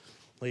this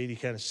lady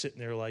kind of sitting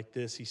there like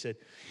this. He said,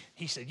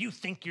 you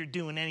think you're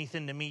doing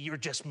anything to me? You're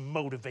just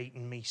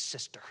motivating me,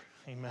 sister.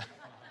 Amen.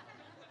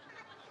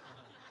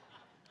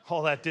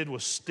 All that did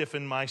was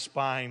stiffen my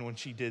spine when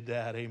she did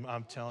that,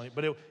 I'm telling you.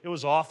 But it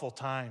was awful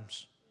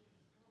times.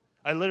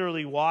 I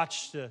literally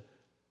watched,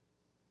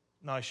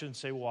 I shouldn't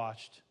say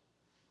watched,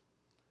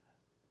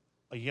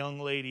 a young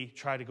lady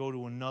try to go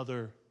to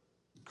another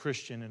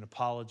Christian and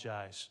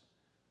apologize.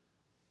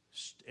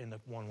 And the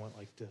one went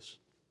like this.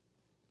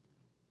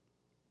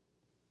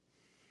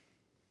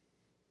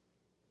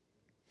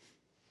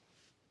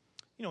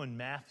 You know, in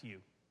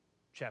Matthew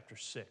chapter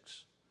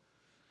 6,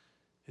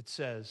 it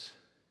says,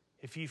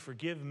 if you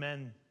forgive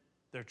men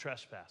their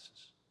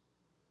trespasses,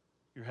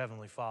 your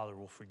heavenly Father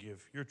will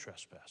forgive your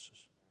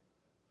trespasses.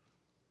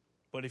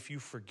 But if you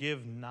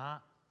forgive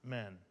not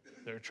men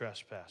their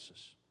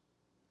trespasses,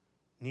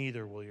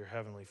 neither will your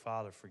heavenly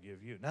Father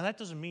forgive you. Now, that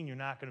doesn't mean you're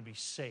not going to be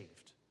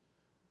saved,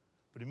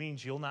 but it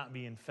means you'll not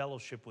be in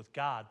fellowship with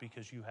God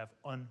because you have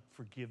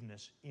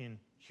unforgiveness in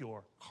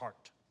your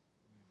heart.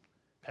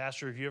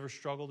 Pastor, have you ever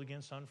struggled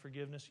against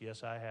unforgiveness?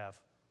 Yes, I have.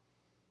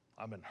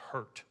 I've been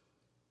hurt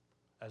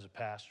as a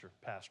pastor.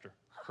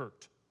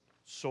 Hurt.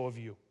 So have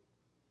you.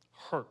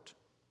 Hurt.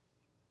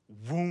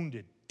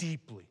 Wounded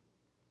deeply.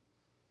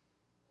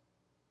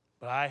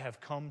 But I have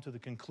come to the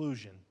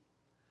conclusion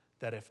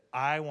that if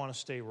I want to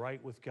stay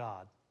right with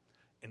God,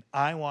 and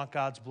I want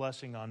God's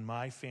blessing on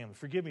my family,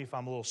 forgive me if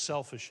I'm a little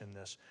selfish in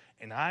this,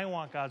 and I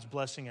want God's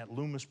blessing at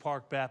Loomis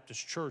Park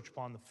Baptist Church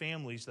upon the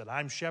families that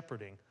I'm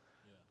shepherding,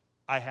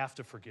 I have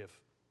to forgive.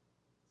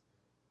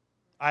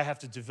 I have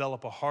to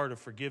develop a heart of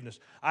forgiveness.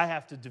 I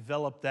have to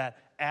develop that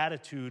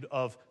attitude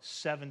of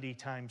 70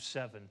 times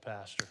 7,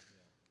 Pastor.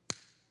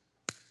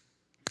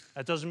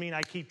 That doesn't mean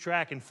I keep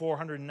track and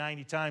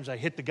 490 times I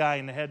hit the guy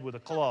in the head with a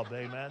club,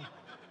 amen?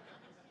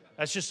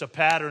 That's just a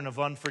pattern of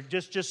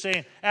unforgiveness. Just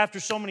saying, after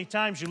so many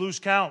times you lose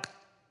count.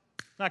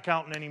 Not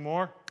counting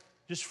anymore.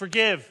 Just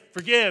forgive.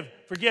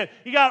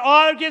 You got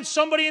aught against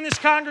somebody in this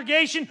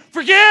congregation?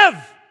 Forgive!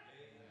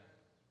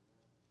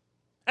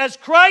 As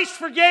Christ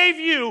forgave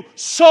you,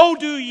 so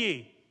do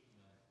ye.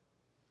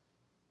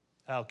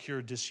 I'll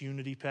cure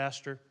disunity,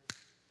 Pastor,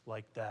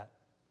 like that.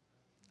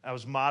 I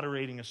was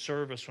moderating a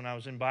service when I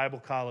was in Bible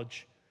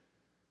college.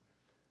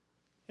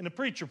 And the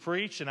preacher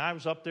preached, and I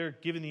was up there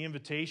giving the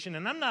invitation.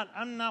 And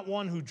I'm not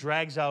one who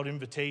drags out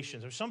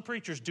invitations. There's some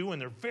preachers do,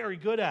 and they're very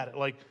good at it.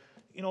 Like,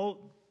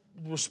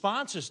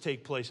 responses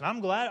take place. And I'm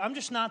glad. I'm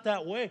just not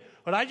that way.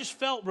 But I just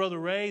felt, Brother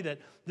Ray, that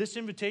this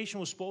invitation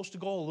was supposed to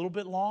go a little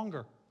bit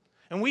longer.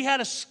 And we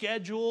had a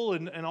schedule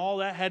and all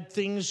that, had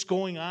things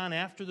going on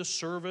after the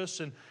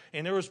service. And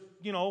there was,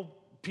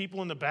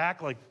 people in the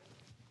back like...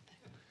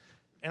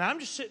 And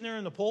I'm just sitting there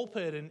in the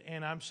pulpit,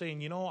 and I'm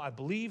saying, I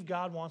believe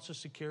God wants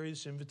us to carry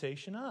this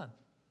invitation on.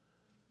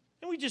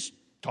 And we just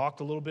talked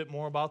a little bit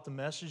more about the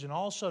message, and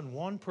all of a sudden,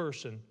 one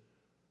person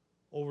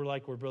over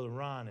like where Brother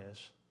Ron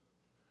is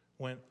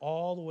went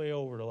all the way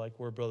over to like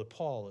where Brother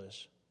Paul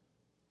is.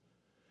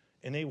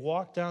 And they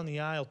walked down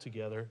the aisle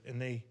together,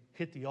 and they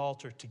hit the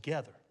altar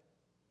together.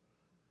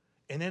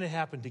 And then it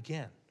happened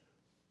again,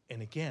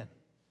 and again,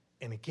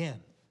 and again.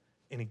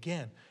 And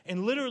again.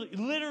 And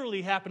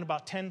literally happened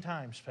about 10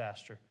 times,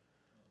 Pastor.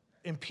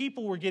 And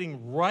people were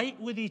getting right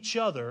with each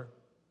other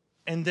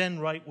and then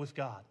right with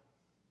God.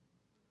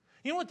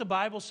 You know what the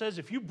Bible says?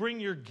 If you bring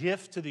your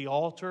gift to the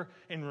altar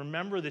and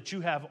remember that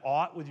you have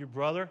aught with your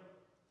brother,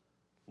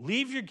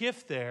 leave your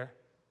gift there,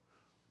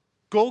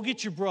 go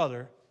get your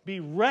brother,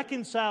 be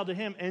reconciled to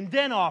him, and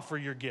then offer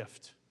your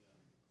gift.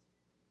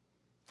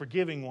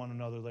 Forgiving one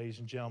another, ladies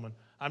and gentlemen.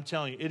 I'm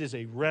telling you, it is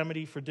a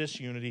remedy for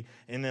disunity.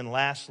 And then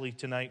lastly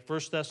tonight, 1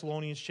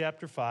 Thessalonians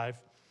chapter 5.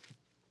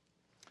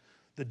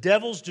 The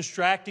devil's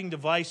distracting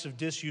device of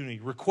disunity.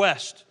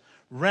 Request,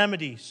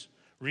 remedies,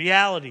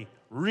 reality,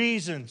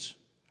 reasons.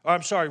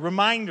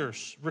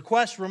 Reminders.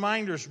 Request,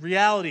 reminders,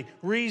 reality,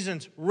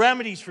 reasons,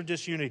 remedies for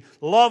disunity.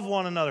 Love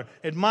one another.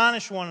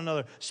 Admonish one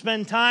another.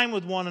 Spend time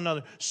with one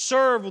another.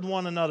 Serve with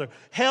one another.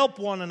 Help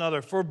one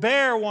another.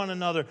 Forbear one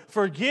another.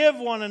 Forgive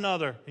one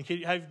another.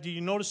 Do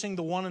you noticing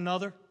the one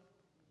another?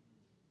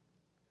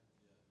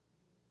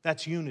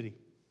 That's unity.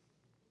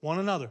 One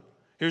another.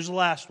 Here's the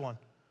last one.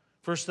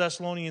 1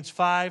 Thessalonians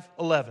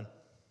 5:11.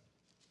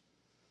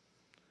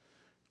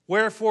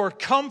 Wherefore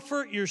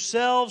comfort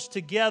yourselves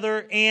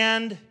together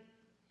and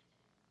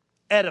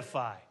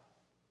edify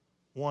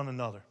one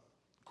another.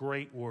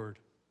 Great word.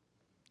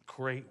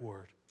 Great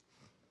word.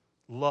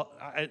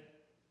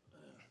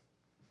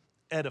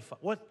 Edify.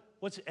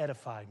 What's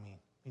edify mean?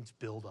 It means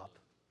build up.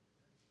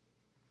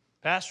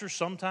 Pastor,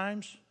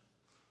 sometimes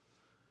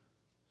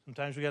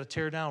we got to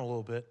tear down a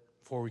little bit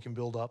before we can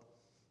build up.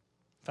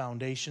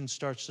 Foundation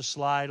starts to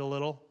slide a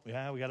little.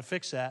 Yeah, we got to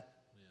fix that.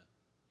 Yeah.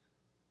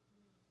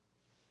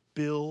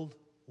 Build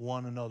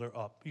one another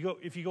up.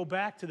 If you go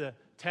back to the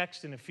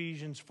text in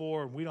Ephesians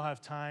 4, we don't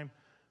have time,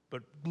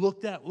 but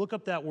look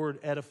up that word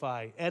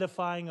edify.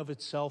 Edifying of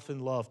itself in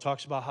love.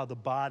 Talks about how the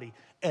body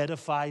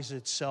edifies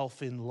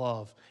itself in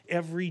love.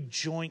 Every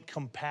joint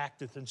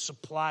compacteth and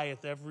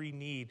supplieth every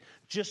need,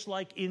 just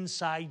like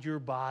inside your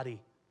body.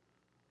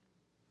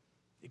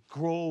 It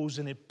grows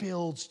and it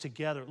builds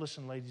together.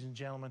 Listen, ladies and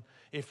gentlemen,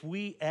 if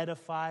we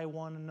edify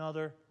one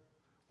another,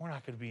 we're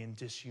not going to be in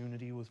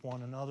disunity with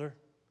one another.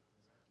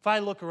 If I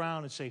look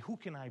around and say, who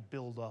can I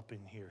build up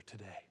in here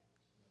today?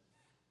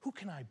 Who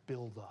can I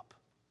build up?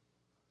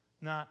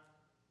 Not,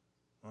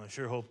 well, I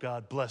sure hope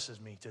God blesses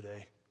me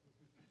today.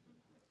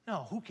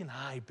 No, who can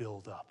I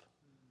build up?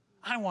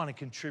 I want to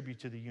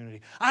contribute to the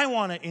unity. I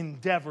want to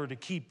endeavor to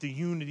keep the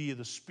unity of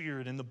the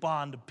Spirit and the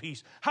bond of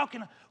peace.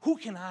 Who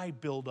can I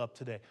build up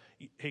today?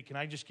 Hey, can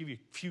I just give you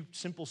a few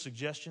simple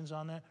suggestions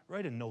on that?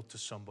 Write a note to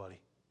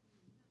somebody.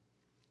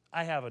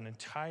 I have an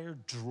entire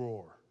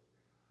drawer.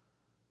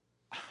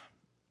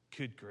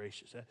 Good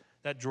gracious.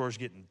 That drawer's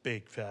getting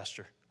big,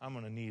 Pastor. I'm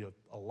going to need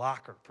a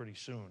locker pretty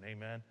soon,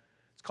 amen?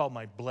 It's called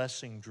my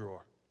blessing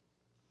drawer.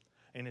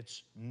 And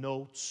it's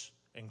notes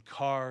and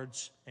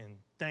cards and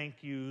thank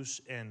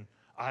yous and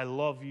I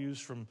love yous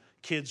from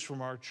kids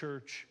from our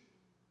church,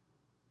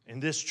 in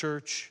this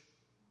church,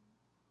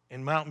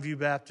 in Mountain View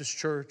Baptist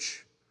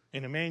Church,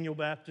 in Emmanuel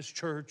Baptist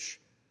Church.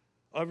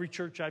 Every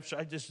church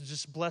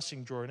this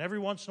blessing drawer. And every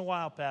once in a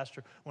while,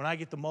 Pastor, when I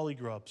get the mully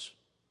grubs,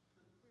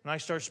 and I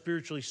start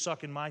spiritually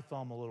sucking my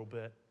thumb a little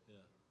bit,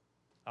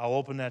 I'll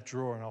open that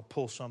drawer and I'll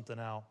pull something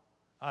out.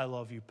 I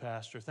love you,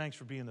 Pastor. Thanks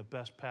for being the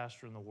best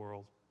pastor in the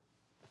world.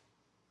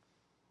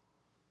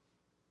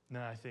 And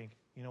then I think,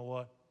 you know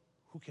what?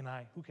 Who can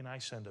I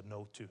send a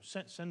note to?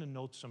 Send a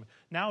note to somebody.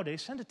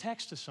 Nowadays, send a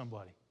text to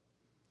somebody.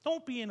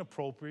 Don't be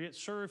inappropriate.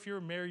 Sir, if you're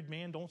a married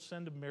man, don't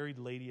send a married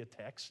lady a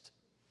text.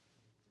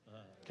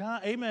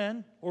 God,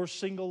 amen. Or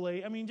single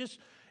lady. I mean, just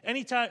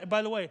anytime.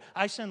 By the way,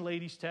 I send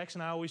ladies texts,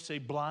 and I always say,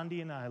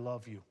 Blondie and I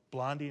love you.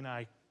 Blondie and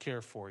I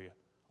care for you.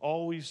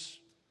 Always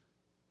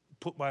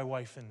put my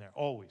wife in there.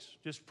 Always.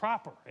 Just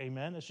proper.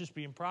 Amen. That's just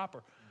being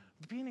proper.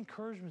 Be an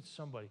encouragement to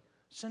somebody.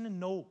 Send a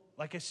note.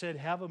 Like I said,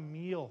 have a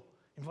meal.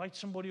 Invite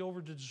somebody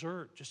over to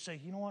dessert. Just say,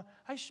 you know what?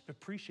 I just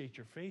appreciate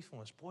your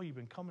faithfulness. Boy, you've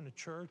been coming to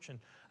church, and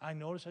I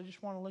noticed. I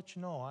just want to let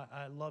you know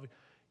I love you.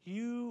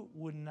 You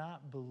would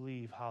not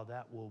believe how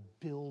that will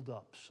build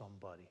up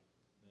somebody.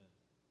 Yeah.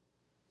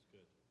 That's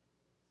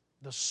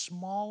good. The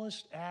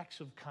smallest acts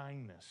of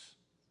kindness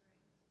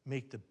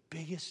make the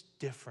biggest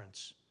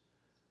difference.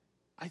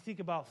 I think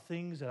about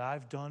things that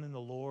I've done in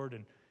the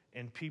Lord,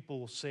 and people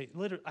will say,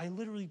 I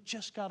literally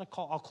just got a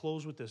call. I'll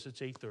close with this. It's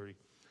 8:30.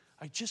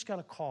 I just got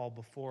a call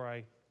before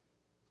I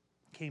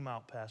came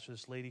out, Pastor.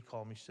 This lady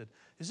called me. She said,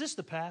 is this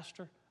the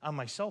pastor? On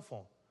my cell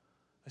phone.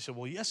 I said,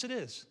 well, yes, it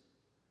is.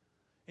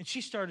 And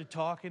she started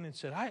talking and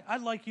said,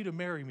 I'd like you to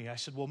marry me. I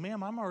said, well,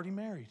 ma'am, I'm already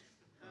married.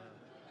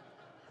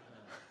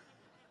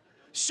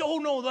 So,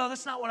 no,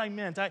 that's not what I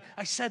meant.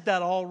 I said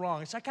that all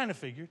wrong. I kind of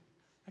figured.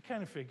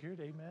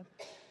 Amen.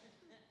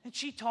 And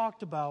she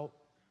talked about,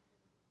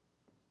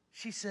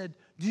 she said,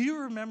 do you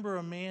remember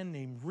a man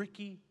named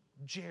Ricky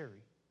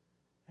Jerry?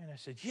 And I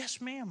said,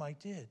 yes, ma'am, I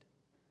did.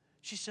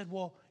 She said,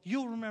 well,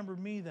 you'll remember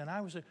me then.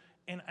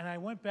 And I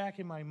went back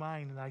in my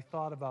mind and I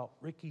thought about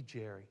Ricky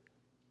Jerry.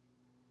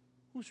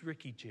 Who's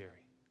Ricky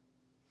Jerry?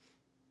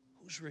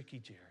 Who's Ricky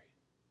Jerry?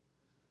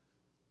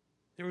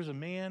 There was a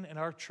man in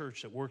our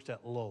church that worked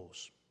at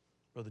Lowe's,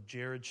 Brother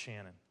Jared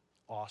Shannon.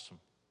 Awesome.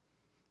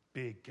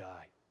 Big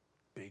guy.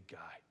 Big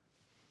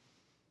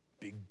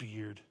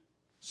beard.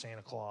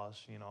 Santa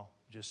Claus,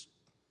 just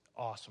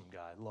awesome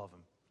guy. Love him.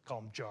 Call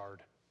him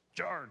Jard.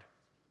 Jard.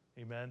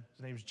 Amen.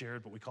 His name's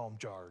Jared, but we call him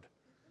Jard.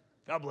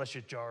 God bless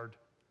you, Jard.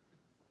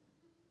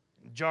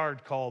 And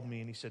Jard called me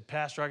and he said,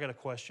 Pastor, I got a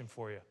question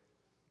for you.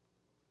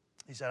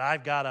 He said,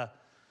 I've got a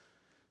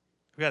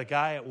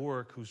guy at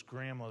work whose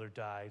grandmother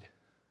died,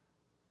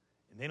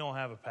 and they don't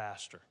have a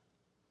pastor.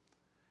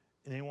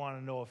 And they want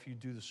to know if you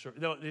do the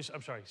service. No,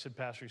 I'm sorry, he said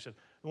pastor. He said,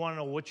 they want to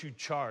know what you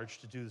charge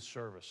to do the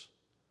service.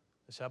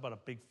 I said, how about a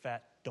big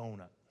fat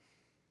donut?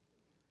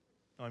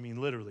 No, I mean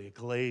literally, a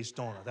glazed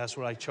donut. That's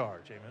what I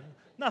charge, amen?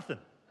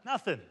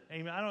 Nothing,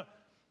 amen. I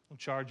don't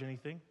charge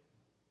anything.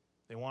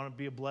 They want to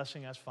be a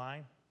blessing, that's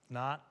fine. If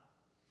not,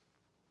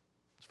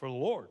 it's for the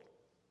Lord.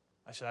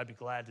 I said, I'd be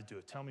glad to do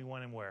it. Tell me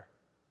when and where.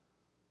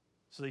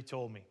 So they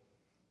told me.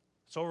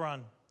 It's over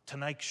on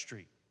Tenike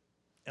Street,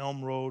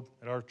 Elm Road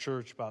at our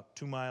church, about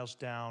 2 miles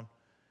down.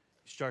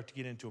 You start to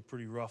get into a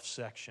pretty rough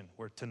section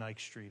where Tenike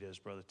Street is,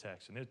 Brother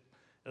Tex. And it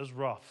was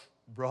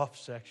rough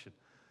section.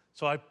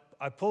 So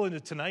I pull into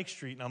Tenike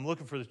Street, and I'm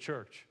looking for the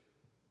church.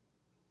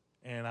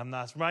 And I'm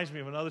not. It reminds me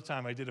of another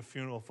time I did a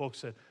funeral. Folks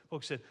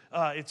said,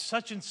 it's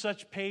such and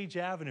such Page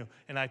Avenue.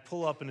 And I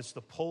pull up, and it's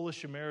the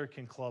Polish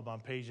American Club on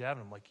Page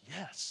Avenue. I'm like,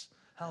 yes,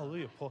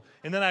 hallelujah.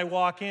 And then I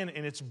walk in,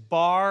 and it's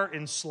bar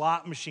and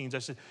slot machines. I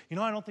said,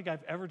 I don't think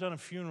I've ever done a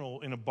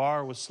funeral in a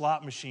bar with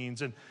slot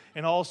machines. And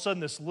all of a sudden,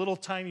 this little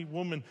tiny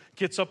woman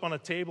gets up on a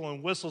table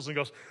and whistles and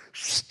goes,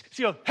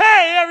 she goes,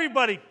 hey,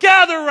 everybody,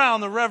 gather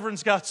around. The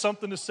Reverend's got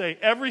something to say.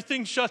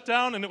 Everything shut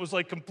down, and it was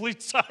like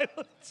complete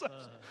silence.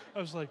 I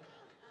was like,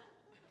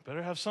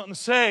 better have something to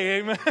say,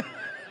 amen.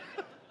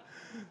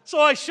 So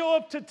I show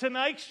up to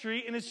Tenike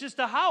Street, and it's just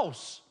a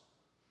house.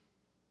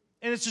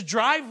 And it's a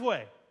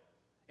driveway.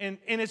 And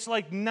it's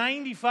like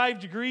 95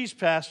 degrees,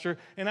 Pastor,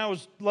 and I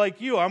was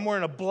like you. I'm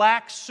wearing a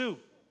black suit.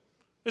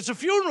 It's a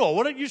funeral.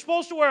 What are you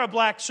supposed to wear a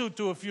black suit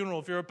to a funeral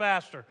if you're a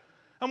pastor?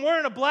 I'm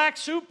wearing a black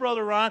suit,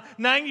 Brother Ron.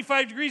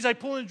 95 degrees. I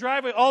pull in the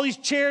driveway. All these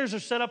chairs are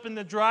set up in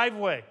the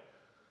driveway.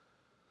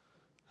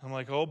 I'm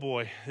like, oh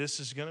boy, this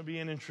is going to be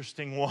an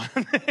interesting one.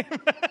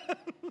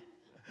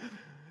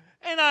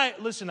 And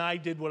I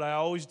did what I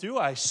always do.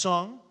 I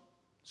sung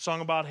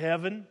about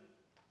heaven,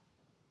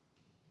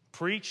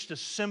 preached a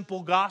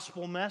simple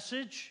gospel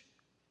message,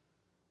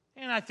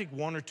 and I think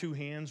 1 or 2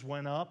 hands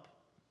went up.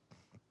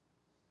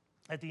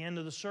 At the end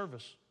of the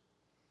service,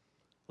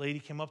 a lady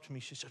came up to me.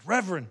 She said,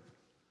 Reverend,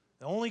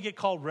 they only get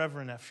called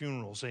Reverend at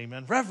funerals,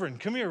 amen. Reverend,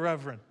 come here,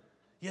 Reverend.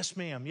 Yes,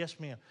 ma'am.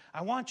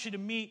 I want you to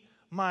meet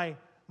my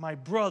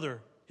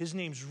brother. His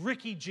name's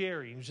Ricky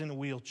Jerry. He was in a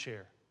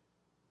wheelchair.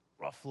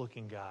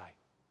 Rough-looking guy.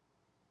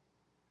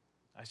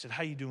 I said,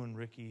 how you doing,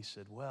 Ricky? He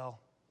said, well,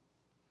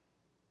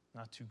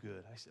 not too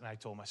good. I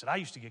told him, I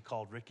used to get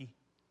called Ricky.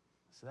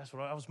 I said,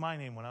 that was my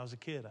name when I was a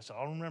kid. I said,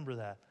 I'll remember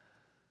that.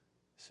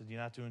 I said, you're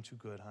not doing too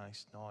good, huh? He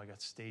said, no, I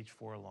got stage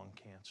 4 lung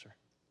cancer.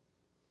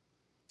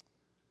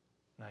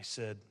 And I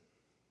said,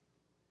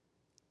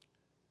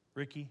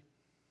 Ricky,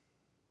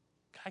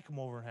 can I come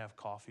over and have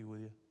coffee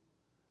with you?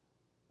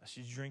 I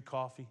said, you drink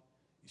coffee?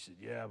 He said,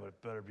 yeah, but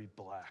it better be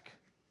black.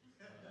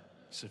 I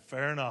said,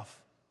 fair enough.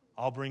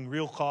 I'll bring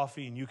real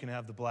coffee and you can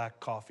have the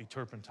black coffee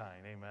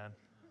turpentine. Amen.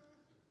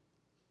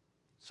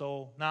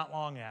 So not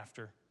long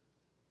after,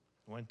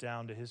 I went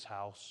down to his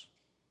house.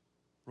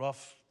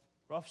 Rough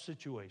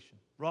situation.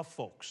 Rough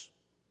folks.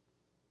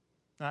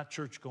 Not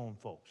church-going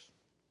folks.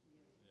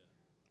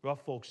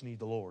 Rough folks need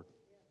the Lord.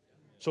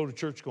 So do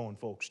church-going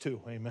folks too.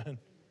 Amen.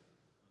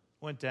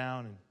 Went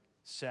down and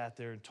sat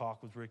there and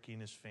talked with Ricky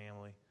and his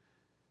family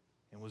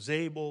and was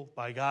able,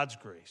 by God's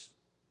grace,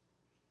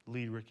 to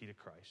lead Ricky to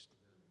Christ.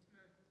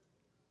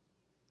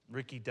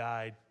 Ricky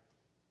died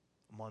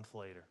a month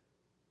later.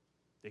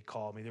 They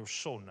called me. They were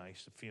so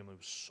nice. The family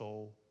was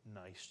so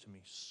nice to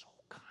me. So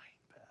kind,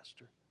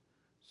 Pastor.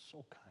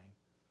 So kind.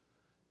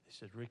 They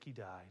said, Ricky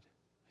died.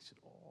 I said,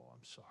 oh,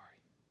 I'm sorry.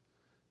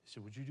 They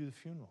said, would you do the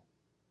funeral?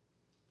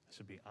 I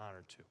said, be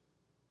honored to.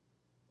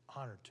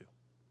 Honored to.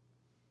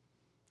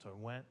 So I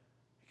went.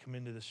 I come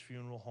into this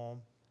funeral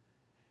home,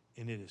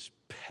 and it is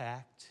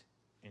packed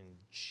and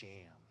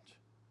jammed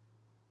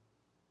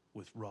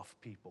with rough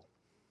people.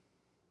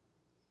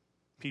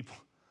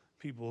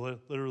 People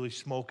literally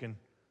smoking,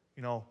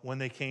 when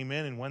they came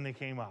in and when they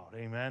came out.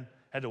 Amen.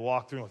 Had to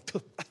walk through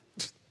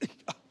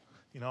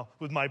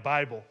with my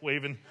Bible,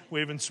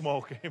 waving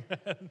smoke.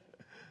 Amen.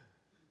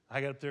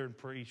 I got up there and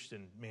preached,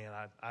 and man,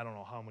 I don't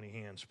know how many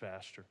hands,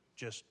 Pastor.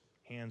 Just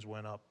hands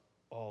went up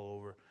all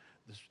over.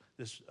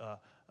 This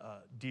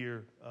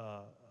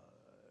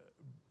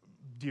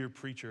dear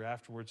preacher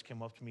afterwards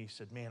came up to me. He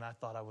said, man, I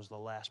thought I was the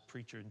last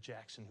preacher in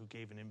Jackson who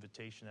gave an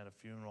invitation at a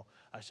funeral.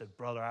 I said,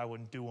 brother, I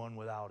wouldn't do one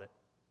without it.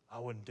 I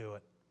wouldn't do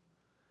it.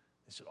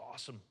 They said,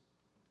 awesome.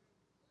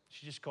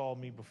 She just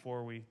called me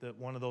before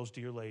one of those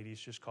dear ladies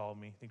just called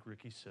me, I think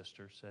Ricky's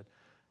sister, said,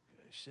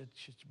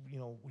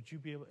 would you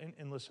be able,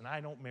 and listen, I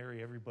don't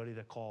marry everybody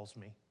that calls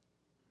me.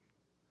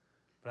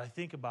 But I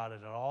think about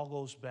it, it all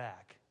goes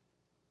back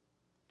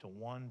to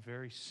one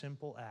very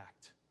simple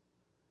act.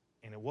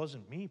 And it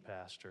wasn't me,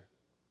 Pastor.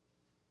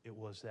 It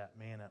was that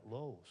man at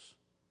Lowe's,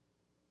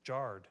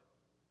 Jard,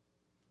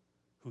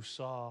 who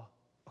saw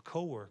a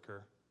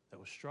coworker that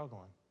was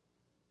struggling.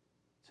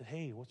 Said,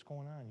 hey, what's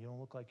going on? You don't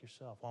look like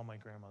yourself. Oh, my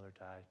grandmother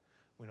died.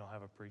 We don't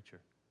have a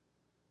preacher.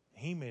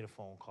 And he made a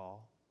phone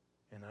call.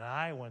 And then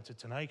I went to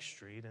Tonight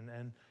Street.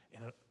 And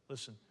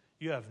listen,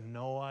 you have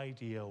no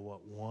idea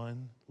what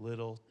one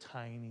little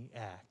tiny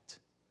act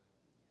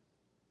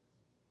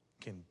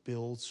can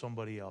build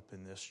somebody up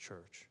in this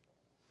church.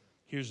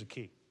 Here's the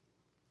key.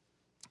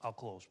 I'll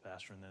close,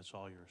 Pastor, and then it's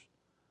all yours.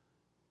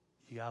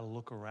 You got to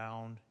look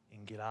around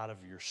and get out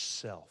of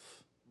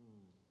yourself.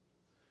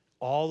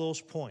 All those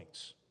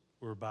points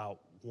were about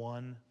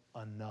one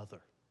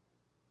another.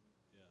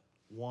 Yeah.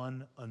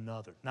 One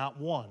another. Not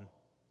one.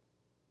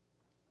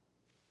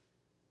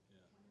 Yeah.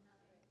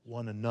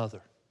 One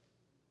another.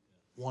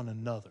 Yeah. One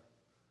another.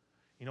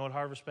 You know what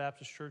Harvest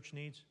Baptist Church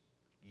needs?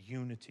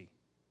 Unity.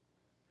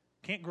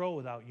 Can't grow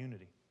without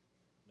unity.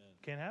 Amen.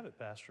 Can't have it,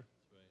 Pastor.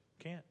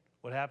 Can't.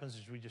 What happens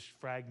is we just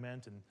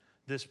fragment, and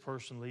this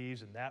person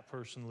leaves, and that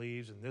person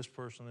leaves, and this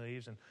person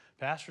leaves, and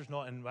pastors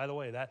know. And by the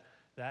way, that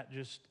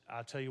just,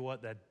 I'll tell you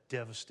what, that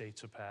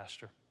devastates a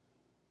pastor.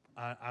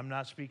 I'm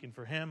not speaking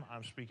for him,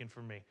 I'm speaking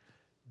for me.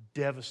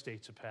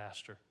 Devastates a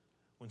pastor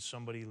when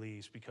somebody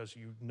leaves because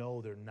you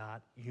know they're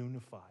not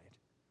unified.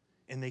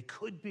 And they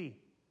could be.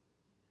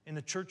 And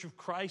the Church of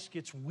Christ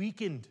gets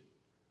weakened.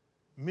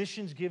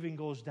 Missions giving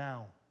goes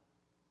down.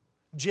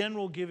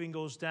 General giving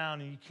goes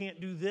down, and you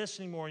can't do this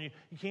anymore, and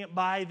you can't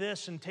buy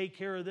this and take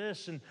care of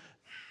this. And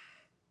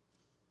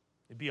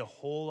it'd be a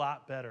whole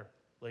lot better,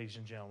 ladies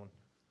and gentlemen,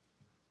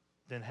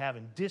 than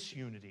having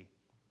disunity,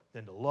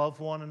 than to love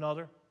one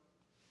another.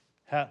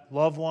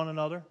 Love one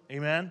another,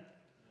 amen?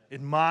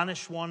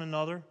 Admonish one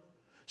another.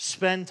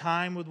 Spend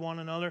time with one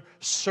another.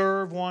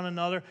 Serve one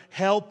another.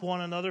 Help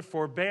one another.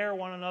 Forbear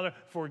one another.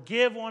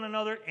 Forgive one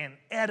another. And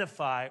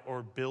edify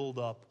or build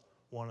up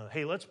one another.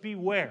 Hey, let's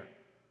beware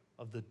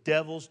of the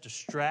devil's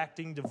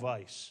distracting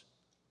device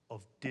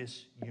of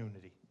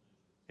disunity.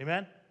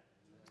 Amen?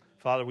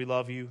 Father, we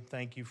love you.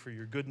 Thank you for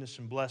your goodness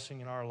and blessing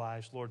in our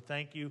lives. Lord,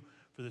 thank you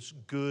for this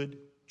good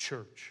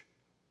church.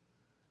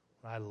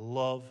 I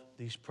love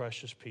these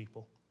precious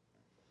people.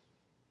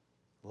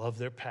 Love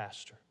their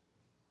pastor.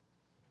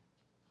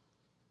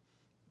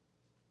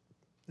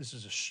 This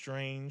is a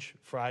strange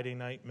Friday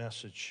night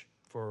message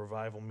for a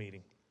revival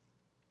meeting.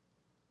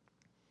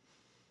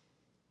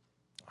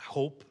 I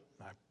hope,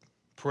 I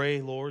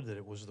pray, Lord, that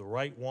it was the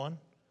right one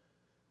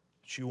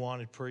that you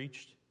wanted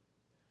preached.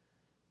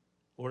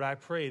 Lord, I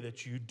pray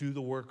that you do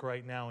the work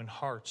right now in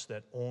hearts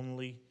that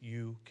only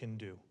you can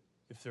do.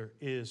 If there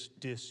is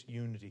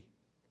disunity,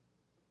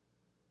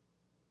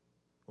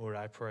 Lord,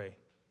 I pray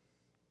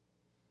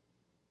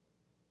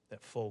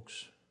that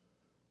folks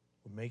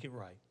would make it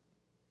right.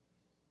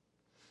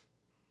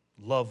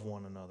 Love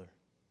one another.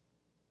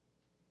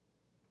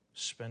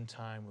 Spend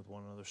time with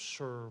one another.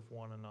 Serve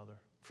one another.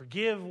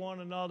 Forgive one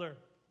another.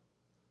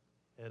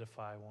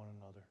 Edify one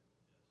another.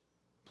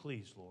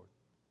 Please, Lord,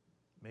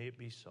 may it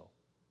be so.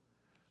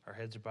 Our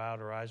heads are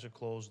bowed, our eyes are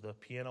closed. The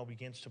piano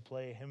begins to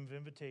play a hymn of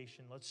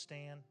invitation. Let's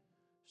stand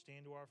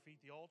to our feet.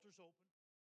 The altar's open.